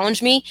to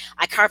challenge me,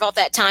 I carve out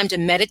that time to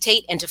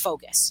meditate and to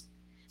focus.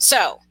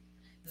 So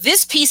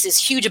this piece is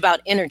huge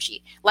about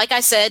energy. Like I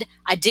said,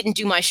 I didn't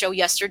do my show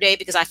yesterday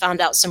because I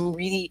found out some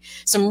really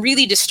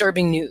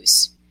disturbing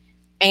news.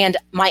 And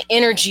my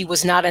energy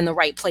was not in the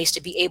right place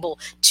to be able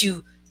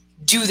to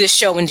do this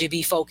show and to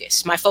be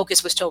focused. My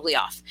focus was totally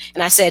off.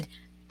 And I said,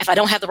 if I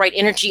don't have the right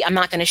energy, I'm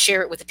not going to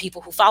share it with the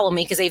people who follow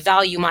me because they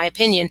value my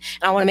opinion.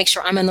 And I want to make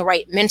sure I'm in the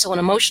right mental and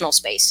emotional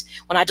space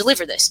when I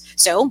deliver this.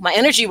 So my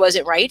energy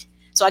wasn't right.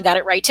 So I got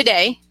it right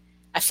today.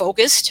 I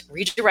focused,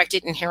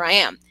 redirected, and here I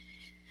am.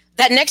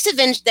 That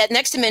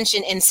next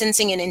dimension in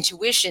sensing and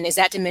intuition is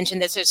that dimension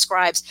that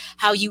describes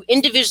how you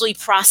individually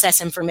process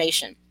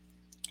information.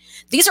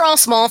 These are all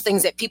small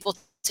things that people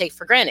take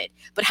for granted,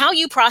 but how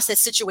you process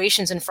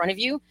situations in front of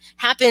you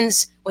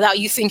happens without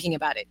you thinking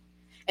about it.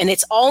 And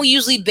it's all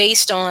usually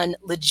based on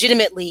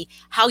legitimately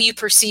how you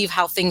perceive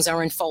how things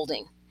are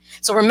unfolding.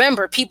 So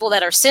remember, people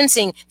that are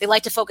sensing, they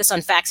like to focus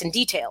on facts and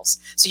details.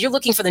 So you're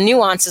looking for the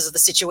nuances of the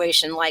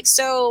situation. Like,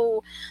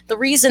 so the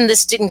reason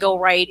this didn't go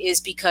right is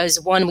because,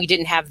 one, we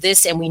didn't have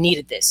this and we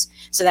needed this.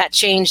 So that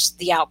changed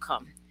the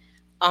outcome.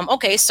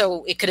 Okay,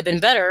 so it could have been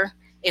better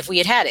if we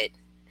had it.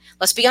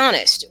 Let's be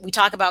honest. We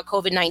talk about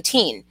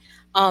COVID-19.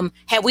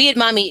 Had we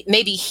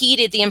maybe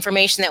heeded the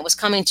information that was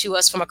coming to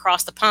us from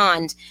across the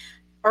pond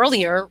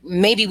earlier,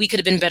 maybe we could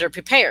have been better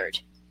prepared.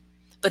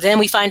 But then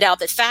we find out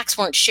that facts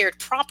weren't shared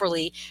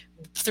properly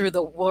through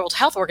the World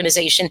Health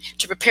Organization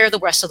to prepare the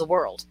rest of the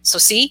world. So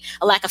see,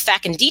 a lack of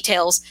fact and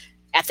details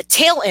at the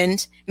tail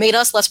end made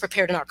us less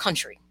prepared in our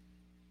country.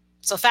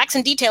 So facts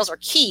and details are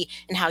key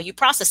in how you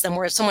process them,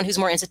 whereas someone who's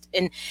more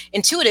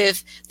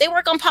intuitive, they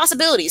work on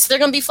possibilities. So they're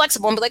going to be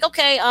flexible and be like,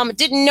 okay,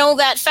 didn't know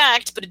that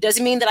fact, but it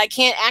doesn't mean that I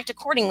can't act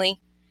accordingly.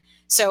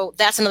 So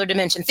that's another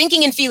dimension.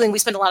 Thinking and feeling, we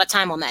spend a lot of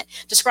time on that.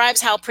 Describes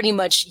how pretty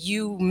much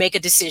you make a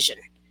decision.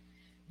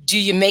 Do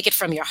you make it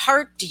from your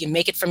heart? Do you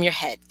make it from your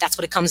head? That's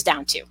what it comes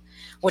down to.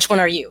 Which one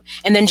are you?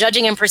 And then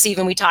judging and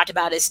perceiving, we talked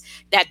about, is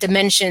that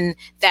dimension.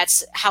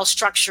 That's how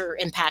structure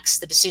impacts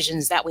the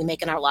decisions that we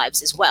make in our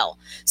lives as well.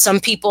 Some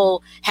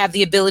people have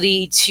the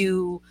ability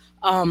to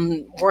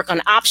work on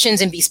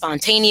options and be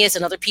spontaneous,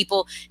 and other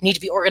people need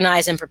to be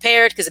organized and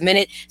prepared, because the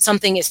minute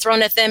something is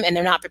thrown at them and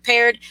they're not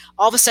prepared,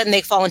 all of a sudden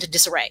they fall into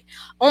disarray.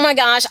 Oh my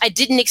gosh, I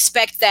didn't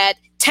expect that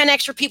 10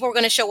 extra people were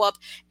going to show up,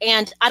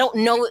 and I don't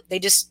know, they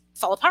just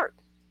fall apart.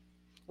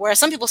 Whereas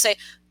some people say,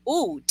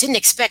 ooh, didn't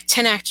expect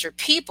 10 extra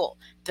people,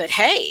 but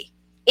hey,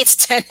 it's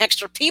 10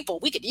 extra people.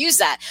 We could use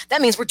that.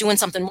 That means we're doing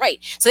something right.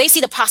 So they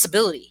see the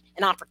possibility,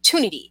 an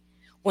opportunity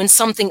when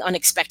something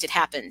unexpected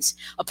happens,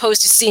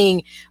 opposed to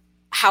seeing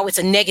how it's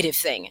a negative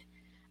thing.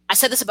 I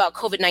said this about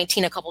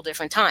COVID-19 a couple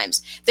different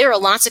times. There are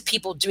lots of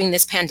people during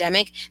this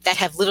pandemic that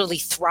have literally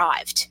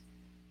thrived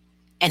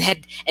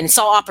and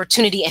saw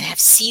opportunity and have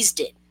seized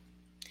it.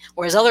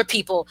 Whereas other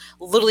people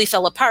literally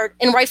fell apart,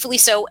 and rightfully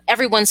so.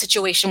 Everyone's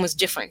situation was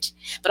different.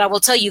 But I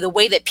will tell you, the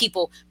way that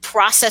people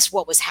processed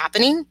what was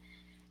happening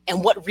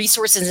and what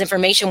resources and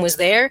information was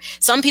there,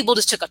 some people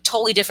just took a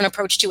totally different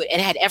approach to it, and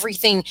it had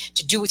everything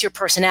to do with your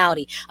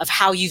personality of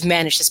how you've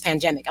managed this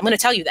pandemic. I'm going to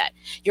tell you that.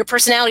 Your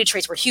personality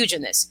traits were huge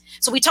in this.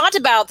 So we talked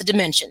about the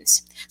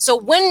dimensions. So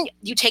when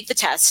you take the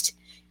test,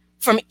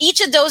 from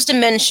each of those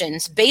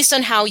dimensions, based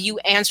on how you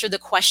answer the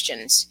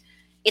questions,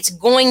 it's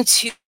going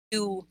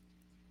to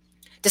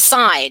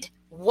decide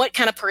what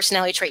kind of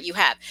personality trait you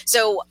have.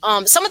 So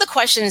some of the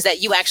questions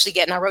that you actually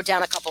get, and I wrote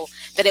down a couple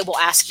that it will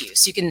ask you,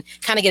 so you can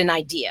kind of get an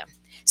idea.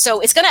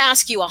 So it's going to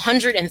ask you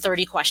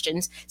 130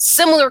 questions,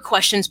 similar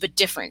questions, but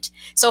different.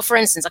 So for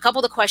instance, a couple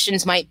of the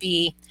questions might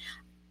be,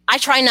 I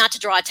try not to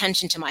draw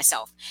attention to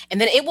myself. And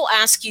then it will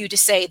ask you to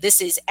say,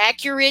 this is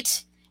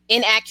accurate,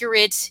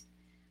 inaccurate,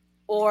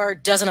 or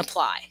doesn't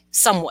apply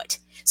somewhat.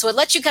 So it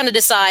lets you kind of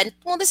decide,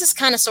 well, this is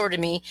kind of sort of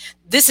me.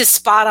 This is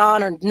spot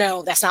on, or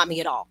no, that's not me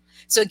at all.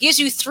 So it gives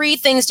you 3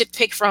 things to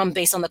pick from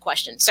based on the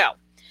question. So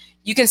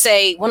you can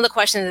say, one of the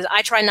questions is,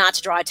 I try not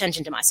to draw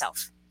attention to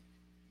myself.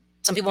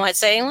 Some people might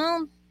say,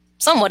 well,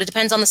 somewhat, it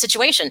depends on the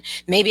situation.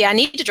 Maybe I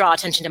need to draw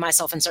attention to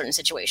myself in certain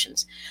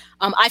situations.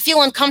 I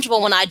feel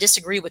uncomfortable when I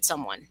disagree with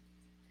someone.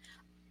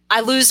 I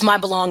lose my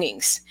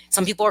belongings.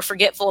 Some people are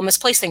forgetful and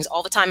misplace things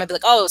all the time. I'd be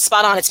like, oh,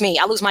 spot on, it's me.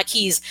 I lose my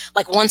keys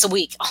like once a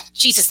week. Oh,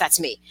 Jesus, that's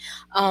me.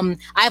 I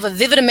have a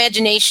vivid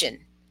imagination.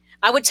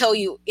 I would tell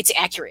you it's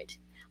accurate.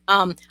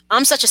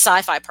 I'm such a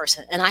sci-fi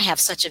person, and I have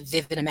such a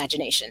vivid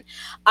imagination.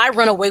 I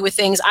run away with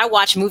things. I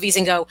watch movies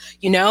and go,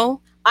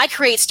 I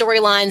create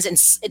storylines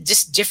and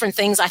just different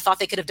things I thought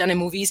they could have done in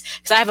movies,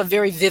 because I have a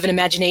very vivid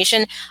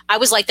imagination. I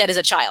was like that as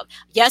a child.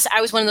 Yes, I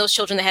was one of those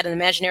children that had an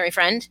imaginary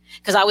friend,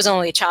 because I was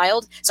only a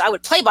child. So I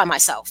would play by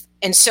myself.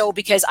 And so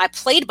because I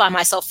played by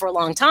myself for a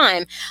long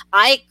time,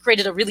 I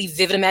created a really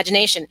vivid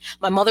imagination.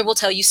 My mother will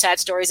tell you sad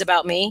stories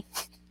about me.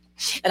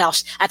 And I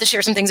have to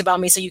share some things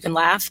about me so you can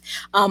laugh.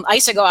 I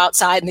used to go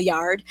outside in the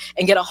yard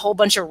and get a whole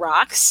bunch of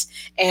rocks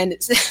and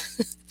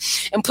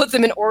and put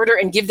them in order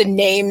and give them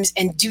names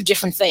and do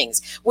different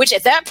things, which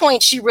at that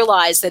point she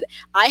realized that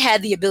I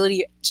had the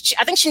ability.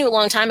 I think she knew a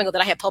long time ago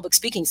that I had public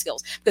speaking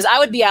skills, because I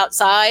would be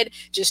outside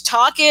just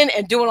talking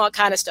and doing all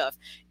kind of stuff.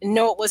 And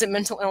no, it wasn't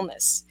mental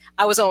illness.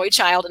 I was only a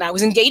child, and I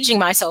was engaging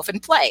myself in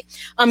play.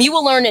 You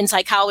will learn in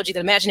psychology that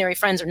imaginary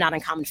friends are not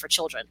uncommon for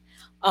children.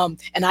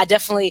 And I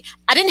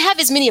didn't have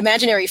as many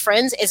imaginary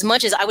friends as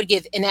much as I would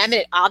give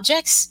inanimate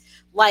objects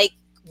like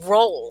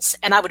roles,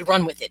 and I would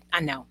run with it. I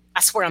know. I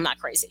swear I'm not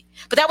crazy.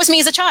 But that was me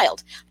as a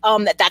child.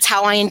 That's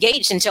how I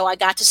engaged until I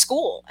got to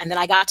school. And then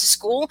I got to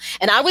school,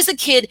 and I was a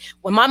kid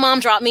when my mom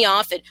dropped me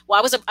off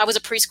I was a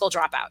preschool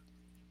dropout.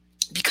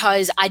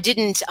 Because I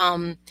didn't,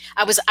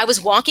 I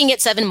was walking at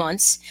 7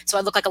 months, so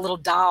I looked like a little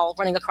doll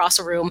running across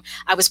a room.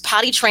 I was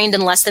potty trained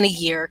in less than a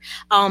year.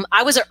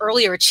 I was an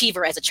earlier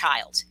achiever as a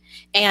child.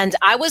 And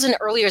I was an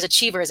earlier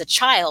achiever as a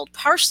child,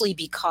 partially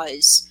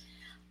because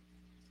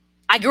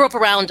I grew up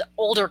around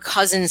older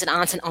cousins and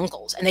aunts and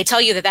uncles, and they tell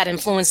you that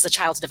influenced the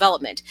child's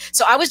development.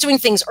 So I was doing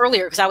things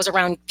earlier because I was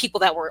around people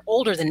that were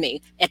older than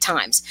me at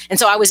times. And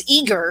so I was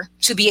eager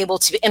to be able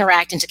to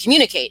interact and to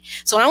communicate.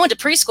 So when I went to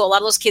preschool, a lot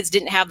of those kids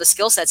didn't have the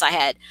skill sets I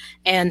had.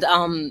 And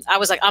I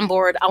was like, I'm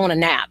bored. I want a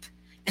nap.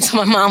 And so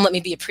my mom let me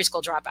be a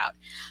preschool dropout.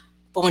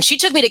 But when she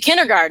took me to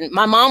kindergarten,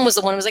 my mom was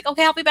the one who was like,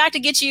 okay, I'll be back to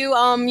get you,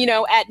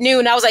 at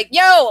noon. I was like,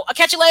 yo, I'll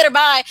catch you later.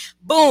 Bye.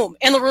 Boom.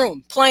 In the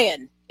room,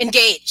 playing,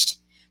 engaged.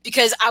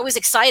 Because I was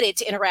excited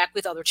to interact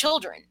with other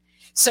children.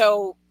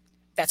 So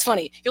that's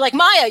funny. You're like,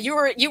 Maya, you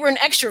were an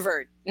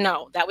extrovert.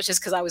 No, that was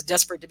just because I was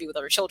desperate to be with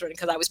other children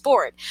because I was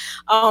bored.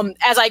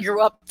 As I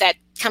grew up, that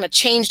kind of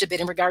changed a bit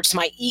in regards to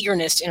my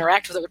eagerness to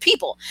interact with other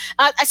people.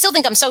 I still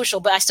think I'm social,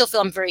 but I still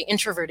feel I'm very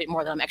introverted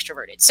more than I'm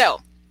extroverted.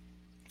 So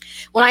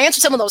When I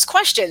answer some of those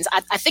questions,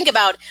 I think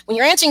about, when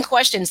you're answering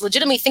questions,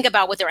 legitimately think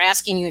about what they're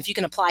asking you, if you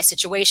can apply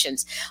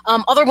situations.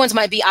 Other ones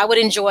might be, I would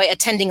enjoy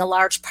attending a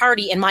large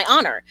party in my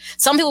honor.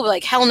 Some people will be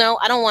like, hell no,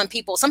 I don't want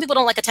people. Some people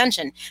don't like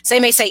attention. So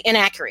they may say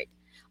inaccurate.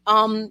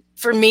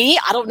 For me,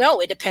 I don't know.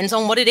 It depends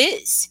on what it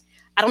is.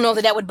 I don't know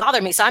that would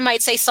bother me. So I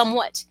might say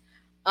somewhat.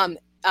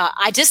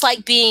 I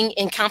dislike being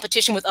in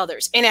competition with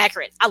others.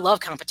 Inaccurate. I love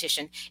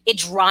competition. It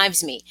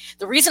drives me.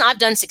 The reason I've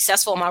done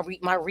successful in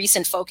my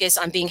recent focus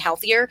on being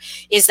healthier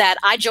is that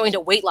I joined a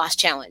weight loss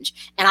challenge.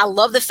 And I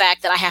love the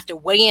fact that I have to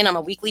weigh in on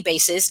a weekly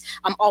basis.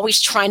 I'm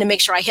always trying to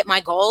make sure I hit my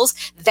goals.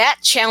 That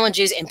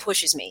challenges and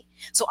pushes me.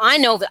 So I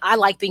know that I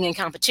like being in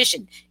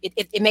competition.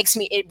 It makes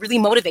me, it really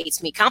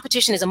motivates me.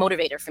 Competition is a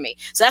motivator for me.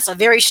 So that's a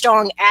very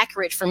strong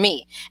accurate for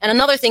me. And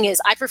another thing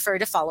is I prefer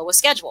to follow a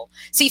schedule.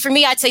 See, for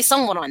me, I'd say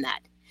somewhat on that,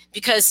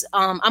 because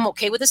I'm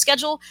okay with the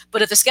schedule.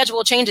 But if the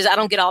schedule changes, I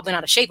don't get all bent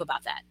out of shape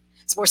about that.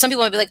 So where some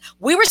people might be like,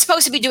 we were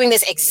supposed to be doing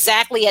this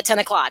exactly at 10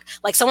 o'clock.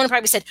 Like someone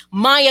probably said,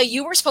 Maya,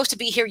 you were supposed to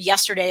be here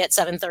yesterday at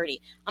 7:30.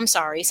 I'm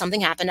sorry,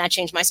 something happened. I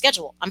changed my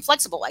schedule. I'm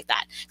flexible like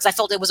that because I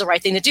felt it was the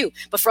right thing to do.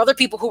 But for other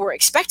people who were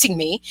expecting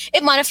me,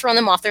 it might have thrown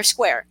them off their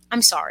square.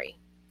 I'm sorry.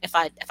 If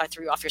I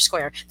threw you off your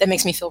square, that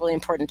makes me feel really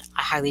important.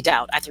 I highly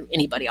doubt I threw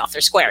anybody off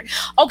their square.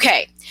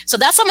 Okay, so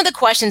that's some of the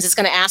questions it's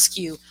going to ask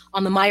you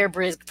on the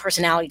Myers-Briggs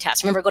personality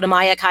test. Remember, go to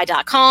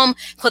MayaKai.com,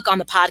 click on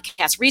the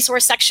podcast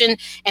resource section,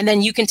 and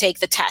then you can take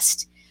the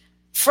test.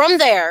 From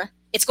there,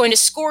 it's going to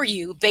score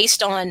you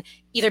based on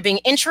either being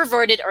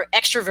introverted or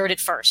extroverted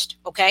first,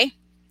 okay?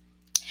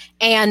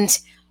 And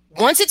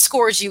once it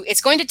scores you,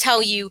 it's going to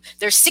tell you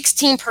there's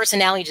 16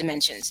 personality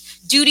dimensions.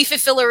 Duty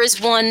fulfiller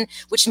is one,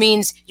 which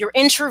means you're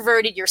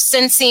introverted, you're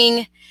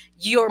sensing,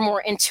 you're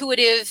more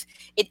intuitive.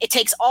 It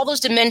takes all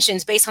those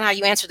dimensions based on how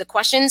you answer the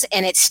questions,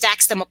 and it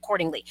stacks them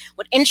accordingly,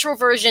 with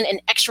introversion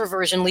and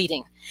extroversion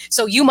leading.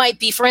 So you might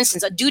be, for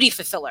instance, a duty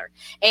fulfiller.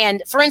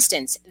 And for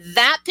instance,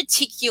 that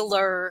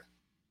particular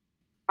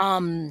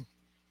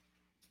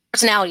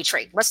personality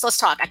trait. Let's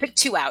talk. I picked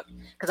two out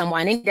because I'm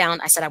winding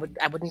down. I said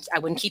I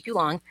wouldn't keep you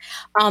long.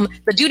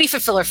 The duty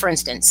fulfiller, for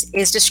instance,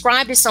 is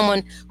described as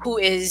someone who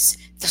is,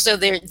 so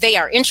they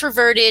are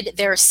introverted,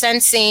 they're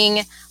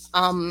sensing.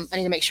 I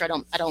need to make sure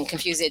I don't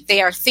confuse it.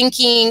 They are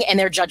thinking and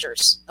they're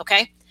judgers.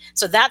 Okay.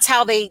 So that's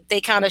how they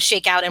kind of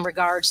shake out in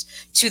regards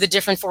to the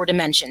different four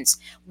dimensions.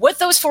 What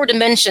those four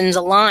dimensions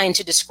align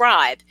to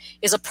describe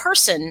is a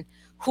person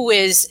who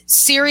is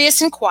serious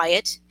and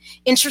quiet,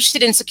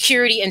 interested in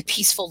security and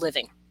peaceful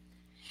living.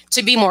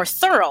 To be more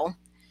thorough,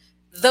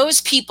 those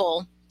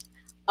people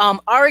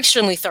are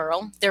extremely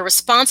thorough. They're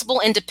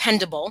responsible and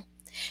dependable.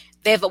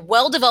 They have a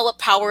well-developed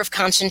power of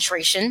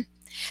concentration.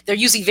 They're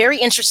usually very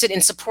interested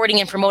in supporting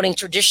and promoting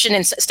tradition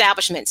and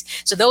establishments.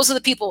 So those are the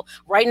people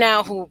right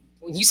now who,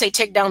 when you say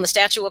take down the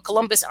statue of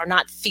Columbus, are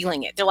not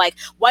feeling it. They're like,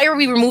 why are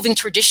we removing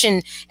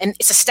tradition and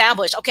it's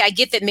established? Okay, I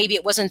get that maybe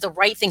it wasn't the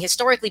right thing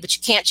historically, but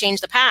you can't change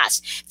the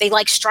past. They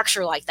like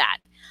structure like that.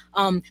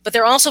 But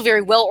they're also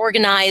very well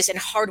organized and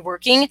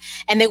hardworking,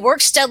 and they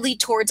work steadily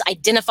towards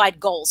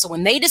identified goals. So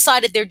when they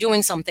decided they're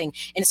doing something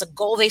and it's a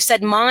goal they set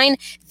in mind,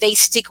 they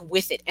stick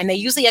with it, and they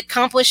usually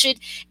accomplish it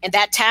and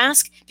that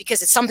task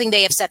because it's something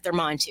they have set their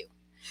mind to.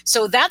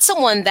 So that's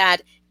someone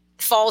that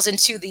falls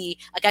into the,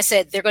 like I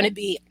said, they're going to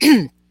be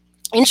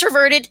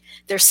introverted,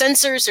 they're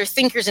sensors, they're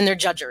thinkers, and they're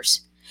judgers.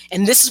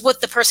 And this is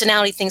what the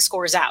personality thing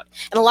scores out.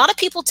 And a lot of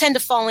people tend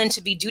to fall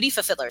into be duty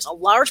fulfillers. A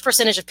large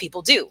percentage of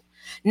people do.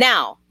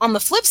 Now, on the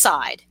flip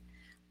side,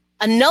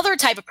 another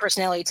type of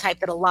personality type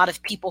that a lot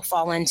of people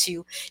fall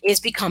into is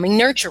becoming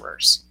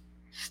nurturers.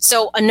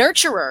 So a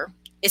nurturer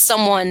is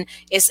someone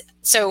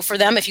so for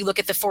them, if you look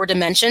at the four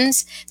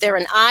dimensions, they're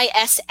an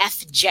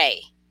ISFJ.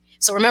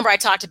 So remember I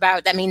talked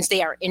about, that means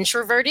they are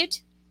introverted,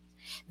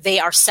 they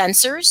are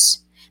sensors,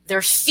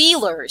 they're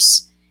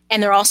feelers,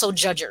 and they're also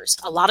judgers.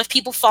 A lot of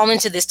people fall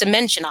into this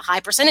dimension, a high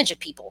percentage of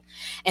people.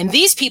 And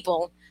these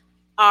people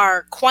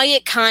are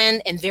quiet,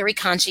 kind, and very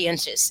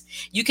conscientious.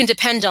 You can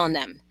depend on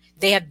them.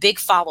 They have big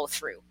follow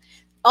through.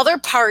 Other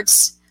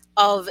parts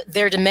of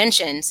their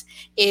dimensions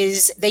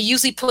is they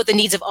usually put the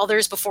needs of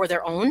others before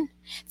their own.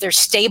 They're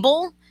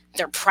stable.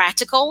 They're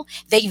practical.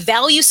 They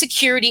value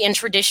security and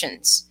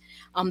traditions.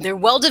 They're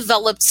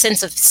well-developed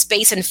sense of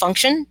space and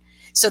function.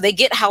 So they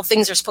get how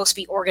things are supposed to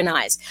be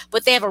organized,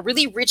 but they have a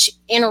really rich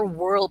inner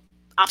world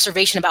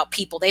observation about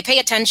people. They pay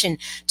attention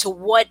to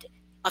what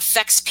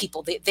affects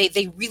people.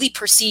 They really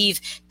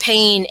perceive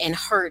pain and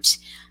hurt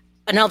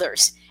in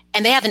others,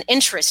 and they have an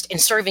interest in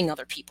serving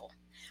other people.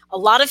 A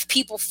lot of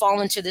people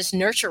fall into this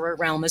nurturer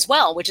realm as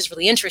well, which is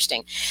really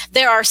interesting.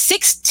 There are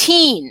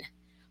 16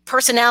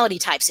 personality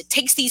types. It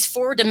takes these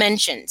four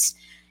dimensions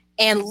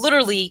and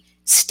literally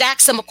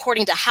stacks them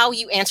according to how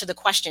you answer the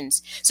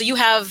questions. So you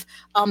have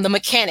the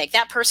mechanic.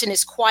 That person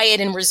is quiet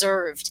and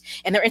reserved,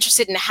 and they're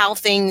interested in how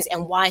things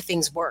and why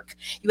things work.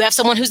 You have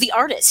someone who's the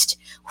artist,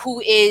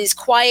 who is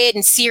quiet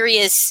and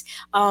serious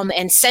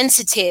and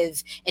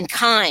sensitive and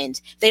kind.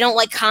 They don't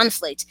like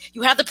conflict.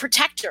 You have the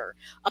protector,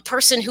 a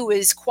person who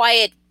is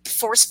quiet,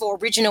 forceful,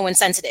 original, and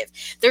sensitive.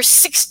 There's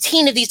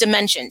 16 of these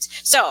dimensions.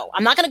 So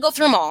I'm not going to go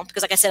through them all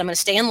because, like I said, I'm going to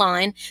stay in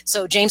line.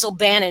 So James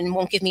O'Bannon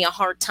won't give me a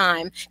hard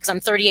time because I'm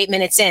 38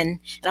 minutes in,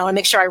 and I want to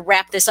make sure I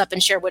wrap this up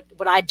and share what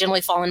I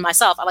generally fall in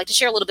myself. I like to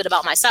share a little bit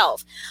about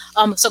myself.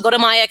 So go to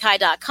M.A.Y.A,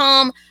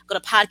 go to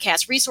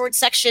podcast resource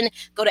section,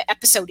 go to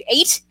episode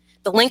 8.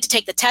 The link to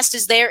take the test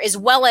is there, as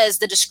well as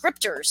the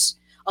descriptors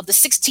of the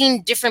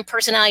 16 different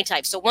personality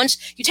types. So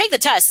once you take the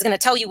test, it's going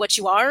to tell you what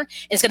you are, and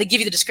it's going to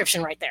give you the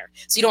description right there.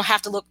 So you don't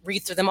have to read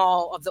through them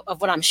all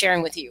of what I'm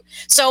sharing with you.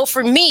 So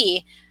for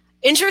me,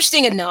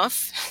 interesting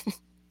enough,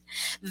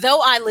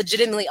 though I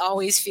legitimately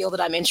always feel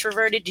that I'm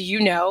introverted, do you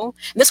know?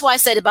 And that's why I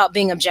said about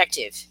being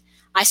objective.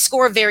 I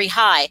score very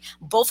high.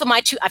 Both of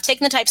my two, I've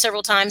taken the type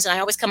several times, and I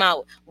always come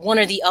out one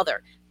or the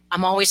other.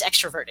 I'm always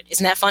extroverted.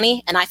 Isn't that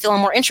funny? And I feel I'm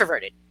more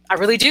introverted. I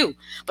really do.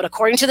 But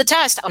according to the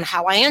test on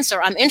how I answer,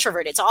 I'm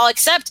introverted. So I'll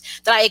accept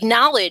that I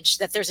acknowledge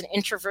that there's an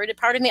introverted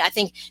part of me. I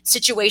think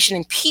situation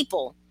and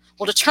people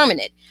will determine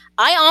it.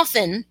 I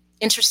often,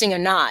 interesting or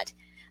not,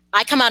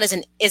 I come out as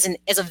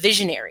a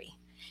visionary.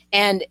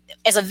 And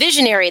as a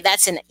visionary,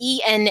 that's an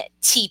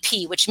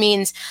ENTP, which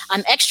means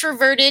I'm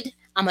extroverted,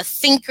 I'm a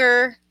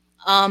thinker,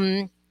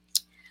 I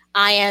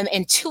am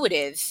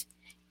intuitive,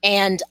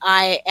 and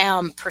I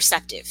am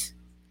perceptive.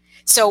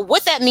 So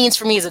what that means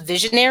for me as a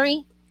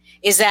visionary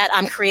is that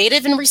I'm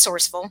creative and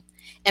resourceful,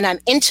 and I'm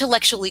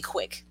intellectually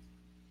quick.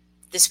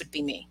 This would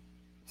be me.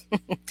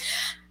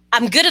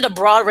 I'm good at a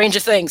broad range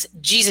of things.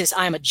 Jesus,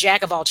 I am a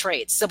jack of all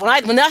trades. So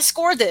when I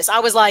scored this, I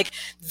was like,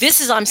 this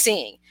is I'm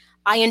seeing.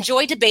 I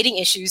enjoy debating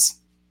issues.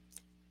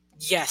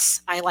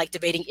 Yes, I like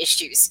debating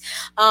issues.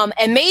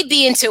 And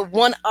maybe into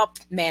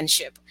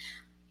one-up-manship.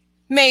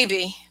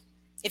 Maybe.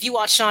 If you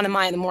watch Sean and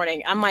Maya in the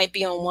morning, I might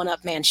be on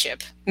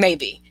one-up-manship.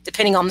 Maybe,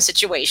 depending on the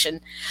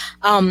situation.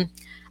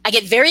 I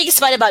get very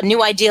excited about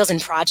new ideas and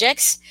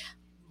projects,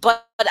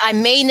 but I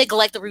may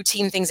neglect the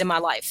routine things in my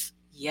life.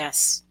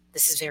 Yes,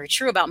 this is very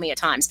true about me at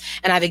times,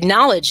 and I've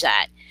acknowledged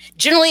that.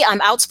 Generally, I'm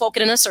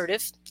outspoken and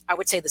assertive. I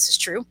would say this is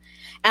true.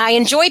 And I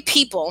enjoy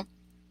people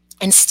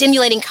and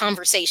stimulating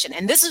conversation.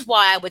 And this is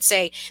why I would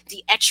say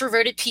the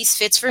extroverted piece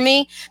fits for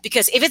me,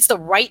 because if it's the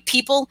right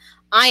people,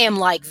 I am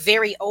like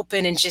very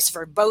open and just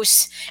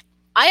verbose.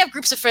 I have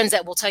groups of friends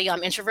that will tell you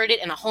I'm introverted,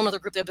 and a whole other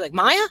group that'll be like,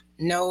 Maya?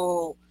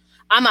 No.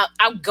 I'm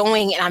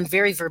outgoing and I'm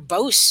very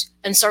verbose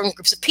in certain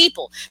groups of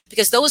people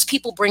because those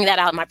people bring that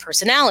out in my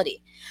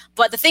personality.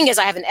 But the thing is,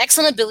 I have an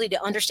excellent ability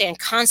to understand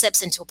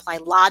concepts and to apply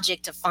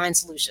logic to find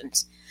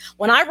solutions.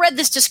 When I read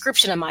this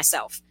description of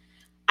myself,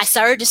 I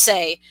started to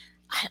say,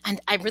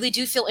 I really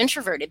do feel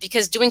introverted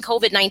because doing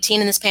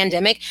COVID-19 in this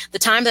pandemic, the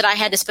time that I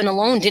had to spend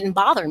alone didn't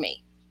bother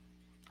me.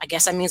 I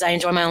guess that means I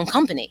enjoy my own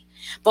company.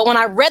 But when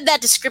I read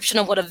that description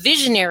of what a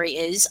visionary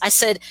is, I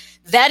said,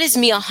 that is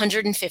me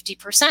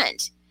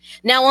 150%.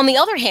 Now, on the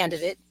other hand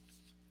of it,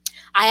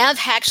 I have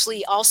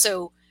actually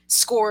also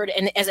scored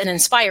as an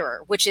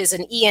inspirer, which is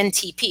an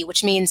ENTP,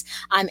 which means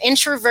I'm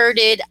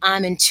introverted,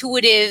 I'm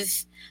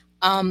intuitive,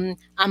 I'm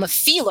a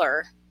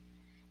feeler,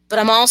 but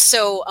I'm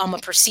also a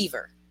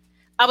perceiver.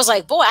 I was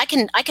like, boy, I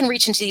can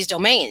reach into these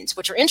domains,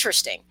 which are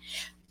interesting.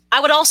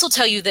 I would also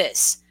tell you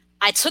this.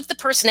 I took the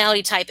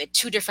personality type at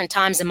 2 different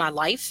times in my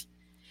life,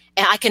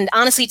 and I can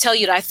honestly tell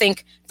you that I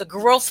think the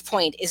growth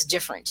point is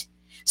different.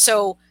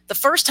 So the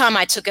first time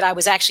I took it, I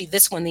was actually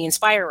this one, the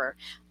inspirer.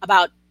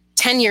 About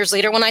 10 years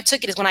later when I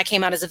took it is when I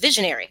came out as a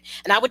visionary.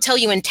 And I would tell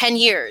you in 10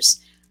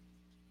 years,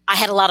 I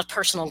had a lot of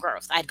personal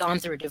growth. I'd gone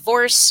through a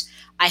divorce.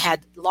 I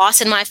had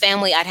loss in my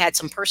family. I'd had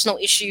some personal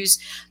issues.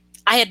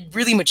 I had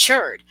really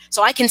matured.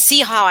 So I can see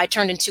how I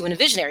turned into a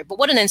visionary. But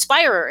what an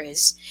inspirer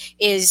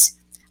is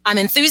I'm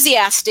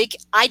enthusiastic,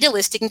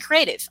 idealistic, and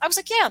creative. I was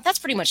like, yeah, that's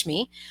pretty much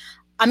me.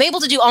 I'm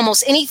able to do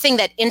almost anything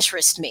that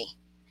interests me.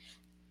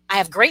 I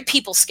have great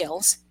people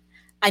skills.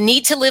 I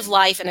need to live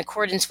life in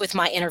accordance with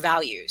my inner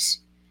values.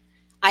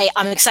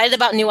 I'm excited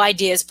about new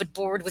ideas, but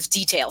bored with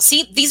details.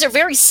 See, these are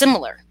very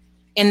similar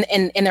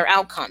in their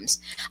outcomes.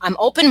 I'm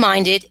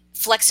open-minded,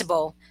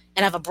 flexible,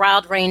 and have a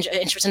broad range of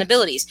interests and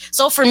abilities.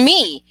 So for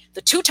me,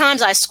 the 2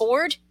 times I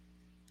scored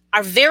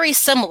are very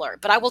similar,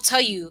 but I will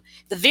tell you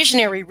the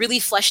visionary really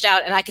fleshed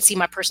out and I could see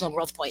my personal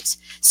growth points.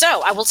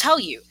 So I will tell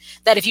you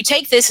that if you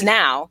take this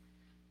now,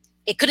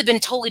 it could have been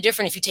totally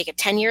different if you take it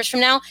 10 years from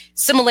now.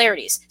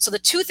 Similarities. So the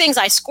 2 things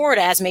I scored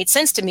as made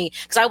sense to me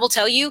because I will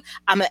tell you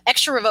I'm an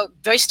extrovert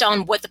based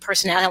on what the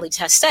personality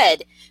test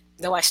said,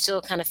 though I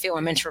still kind of feel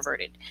I'm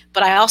introverted.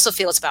 But I also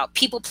feel it's about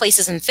people,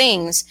 places, and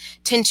things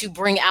tend to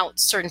bring out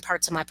certain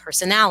parts of my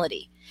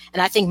personality.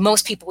 And I think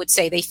most people would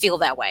say they feel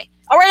that way.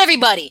 All right,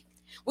 everybody.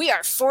 We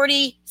are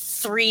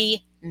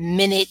 43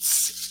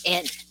 minutes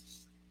in.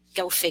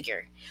 Go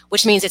figure.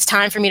 Which means it's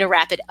time for me to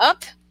wrap it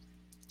up.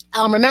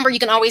 Remember, you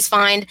can always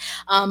find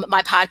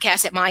my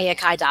podcast at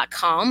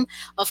M.A.Y.A.com.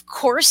 Of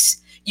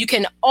course, You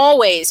can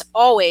always,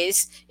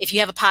 if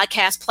you have a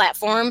podcast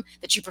platform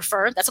that you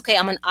prefer, that's okay.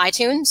 I'm on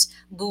iTunes,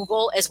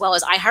 Google, as well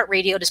as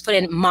iHeartRadio. Just put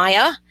in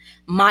Maya,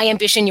 My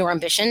Ambition, Your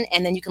Ambition,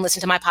 and then you can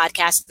listen to my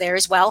podcast there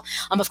as well.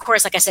 Of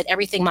course, like I said,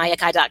 everything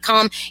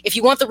MayaAkai.com. If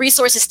you want the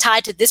resources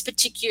tied to this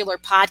particular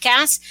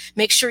podcast,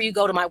 make sure you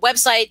go to my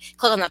website,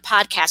 click on the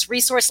podcast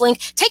resource link,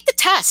 take the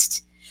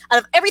test.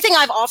 Out of everything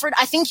I've offered,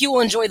 I think you will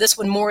enjoy this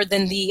one more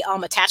than the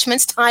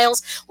attachment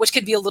styles, which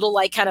could be a little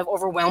like kind of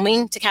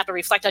overwhelming to have to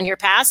reflect on your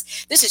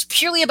past. This is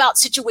purely about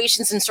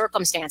situations and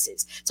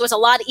circumstances. So it's a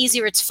lot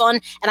easier. It's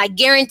fun. And I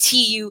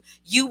guarantee you,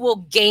 you will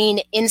gain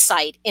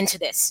insight into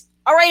this.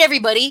 All right,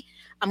 everybody.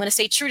 I'm going to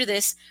stay true to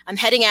this. I'm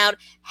heading out.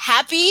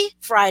 Happy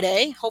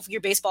Friday. Hopefully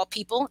you're baseball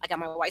people. I got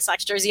my White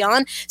Sox jersey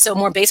on, so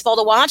more baseball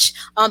to watch.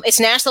 It's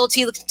National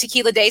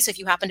Tequila Day, so if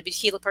you happen to be a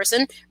tequila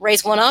person,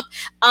 raise one up.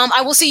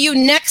 I will see you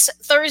next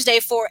Thursday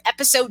for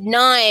episode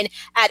 9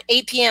 at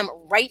 8 p.m.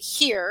 right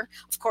here,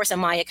 of course, on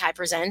M.A.Y.A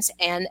Presents,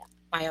 and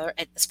Maya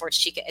at the Sports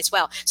Chica as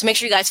well. So make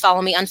sure you guys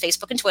follow me on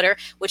Facebook and Twitter,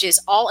 which is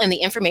all in the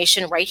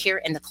information right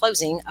here in the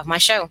closing of my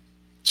show.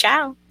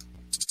 Ciao.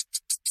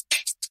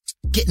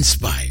 Get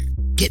inspired.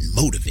 Get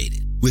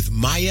motivated with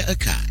M.A.Y.A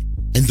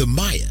and the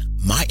M.A.Y.A,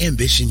 My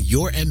Ambition,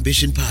 Your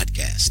Ambition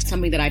podcast.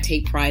 Something that I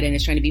take pride in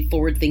is trying to be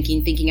forward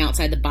thinking, thinking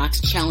outside the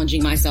box,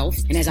 challenging myself.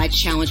 And as I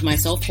challenge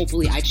myself,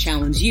 hopefully I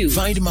challenge you.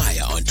 Find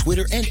M.A.Y.A on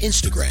Twitter and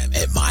Instagram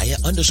at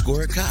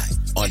M.A.Y.A_Akai.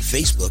 On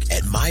Facebook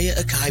at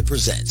M.A.Y.A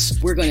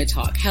Presents. We're going to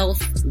talk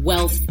health,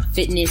 wealth,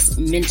 fitness,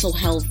 mental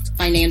health,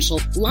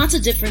 financial, lots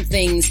of different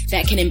things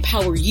that can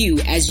empower you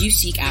as you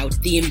seek out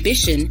the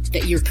ambition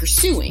that you're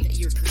pursuing.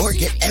 Or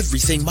get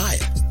everything Maya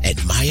at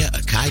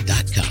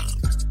MayaAkai.com.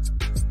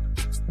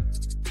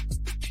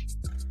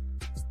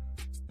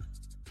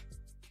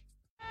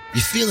 You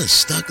feeling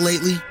stuck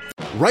lately?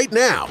 Right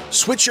now,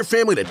 switch your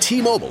family to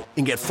T-Mobile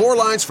and get 4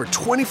 lines for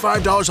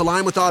 $25 a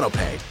line with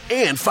AutoPay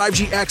and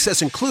 5G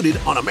access included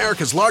on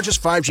America's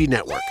largest 5G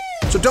network.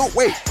 So don't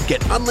wait.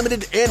 Get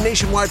unlimited and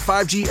nationwide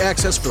 5G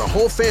access for the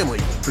whole family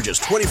for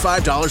just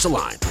 $25 a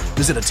line.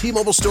 Visit a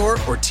T-Mobile store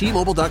or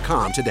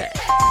T-Mobile.com today.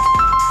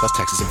 Plus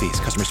taxes and fees.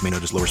 Customers may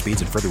notice lower speeds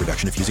and further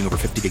reduction if using over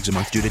 50 gigs a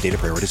month due to data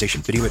prioritization.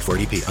 Video at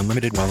 480p.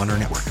 Unlimited while on our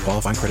network.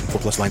 Qualifying credit and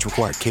 4+ lines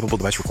required. Capable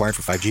device required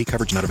for 5G.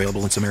 Coverage not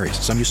available in some areas.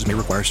 Some uses may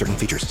require certain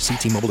features. See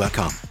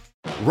T-Mobile.com.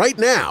 Right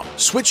now,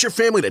 switch your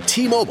family to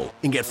T-Mobile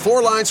and get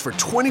 4 lines for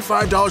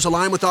 $25 a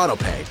line with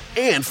AutoPay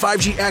and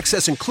 5G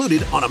access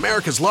included on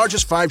America's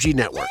largest 5G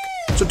network.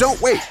 So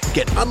don't wait.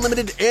 Get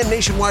unlimited and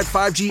nationwide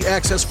 5G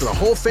access for the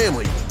whole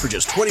family for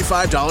just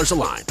 $25 a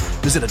line.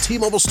 Visit a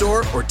T-Mobile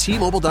store or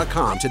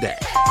T-Mobile.com today.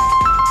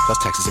 Plus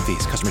taxes and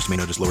fees. Customers may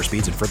notice lower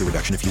speeds and further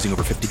reduction if using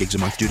over 50 gigs a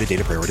month due to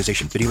data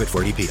prioritization. Video at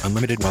 480p.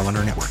 Unlimited while on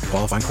our network.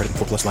 Qualifying credit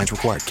and 4+ lines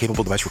required.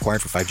 Capable device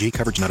required for 5G.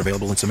 Coverage not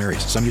available in some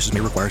areas. Some uses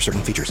may require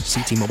certain features.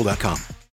 See T-Mobile.com.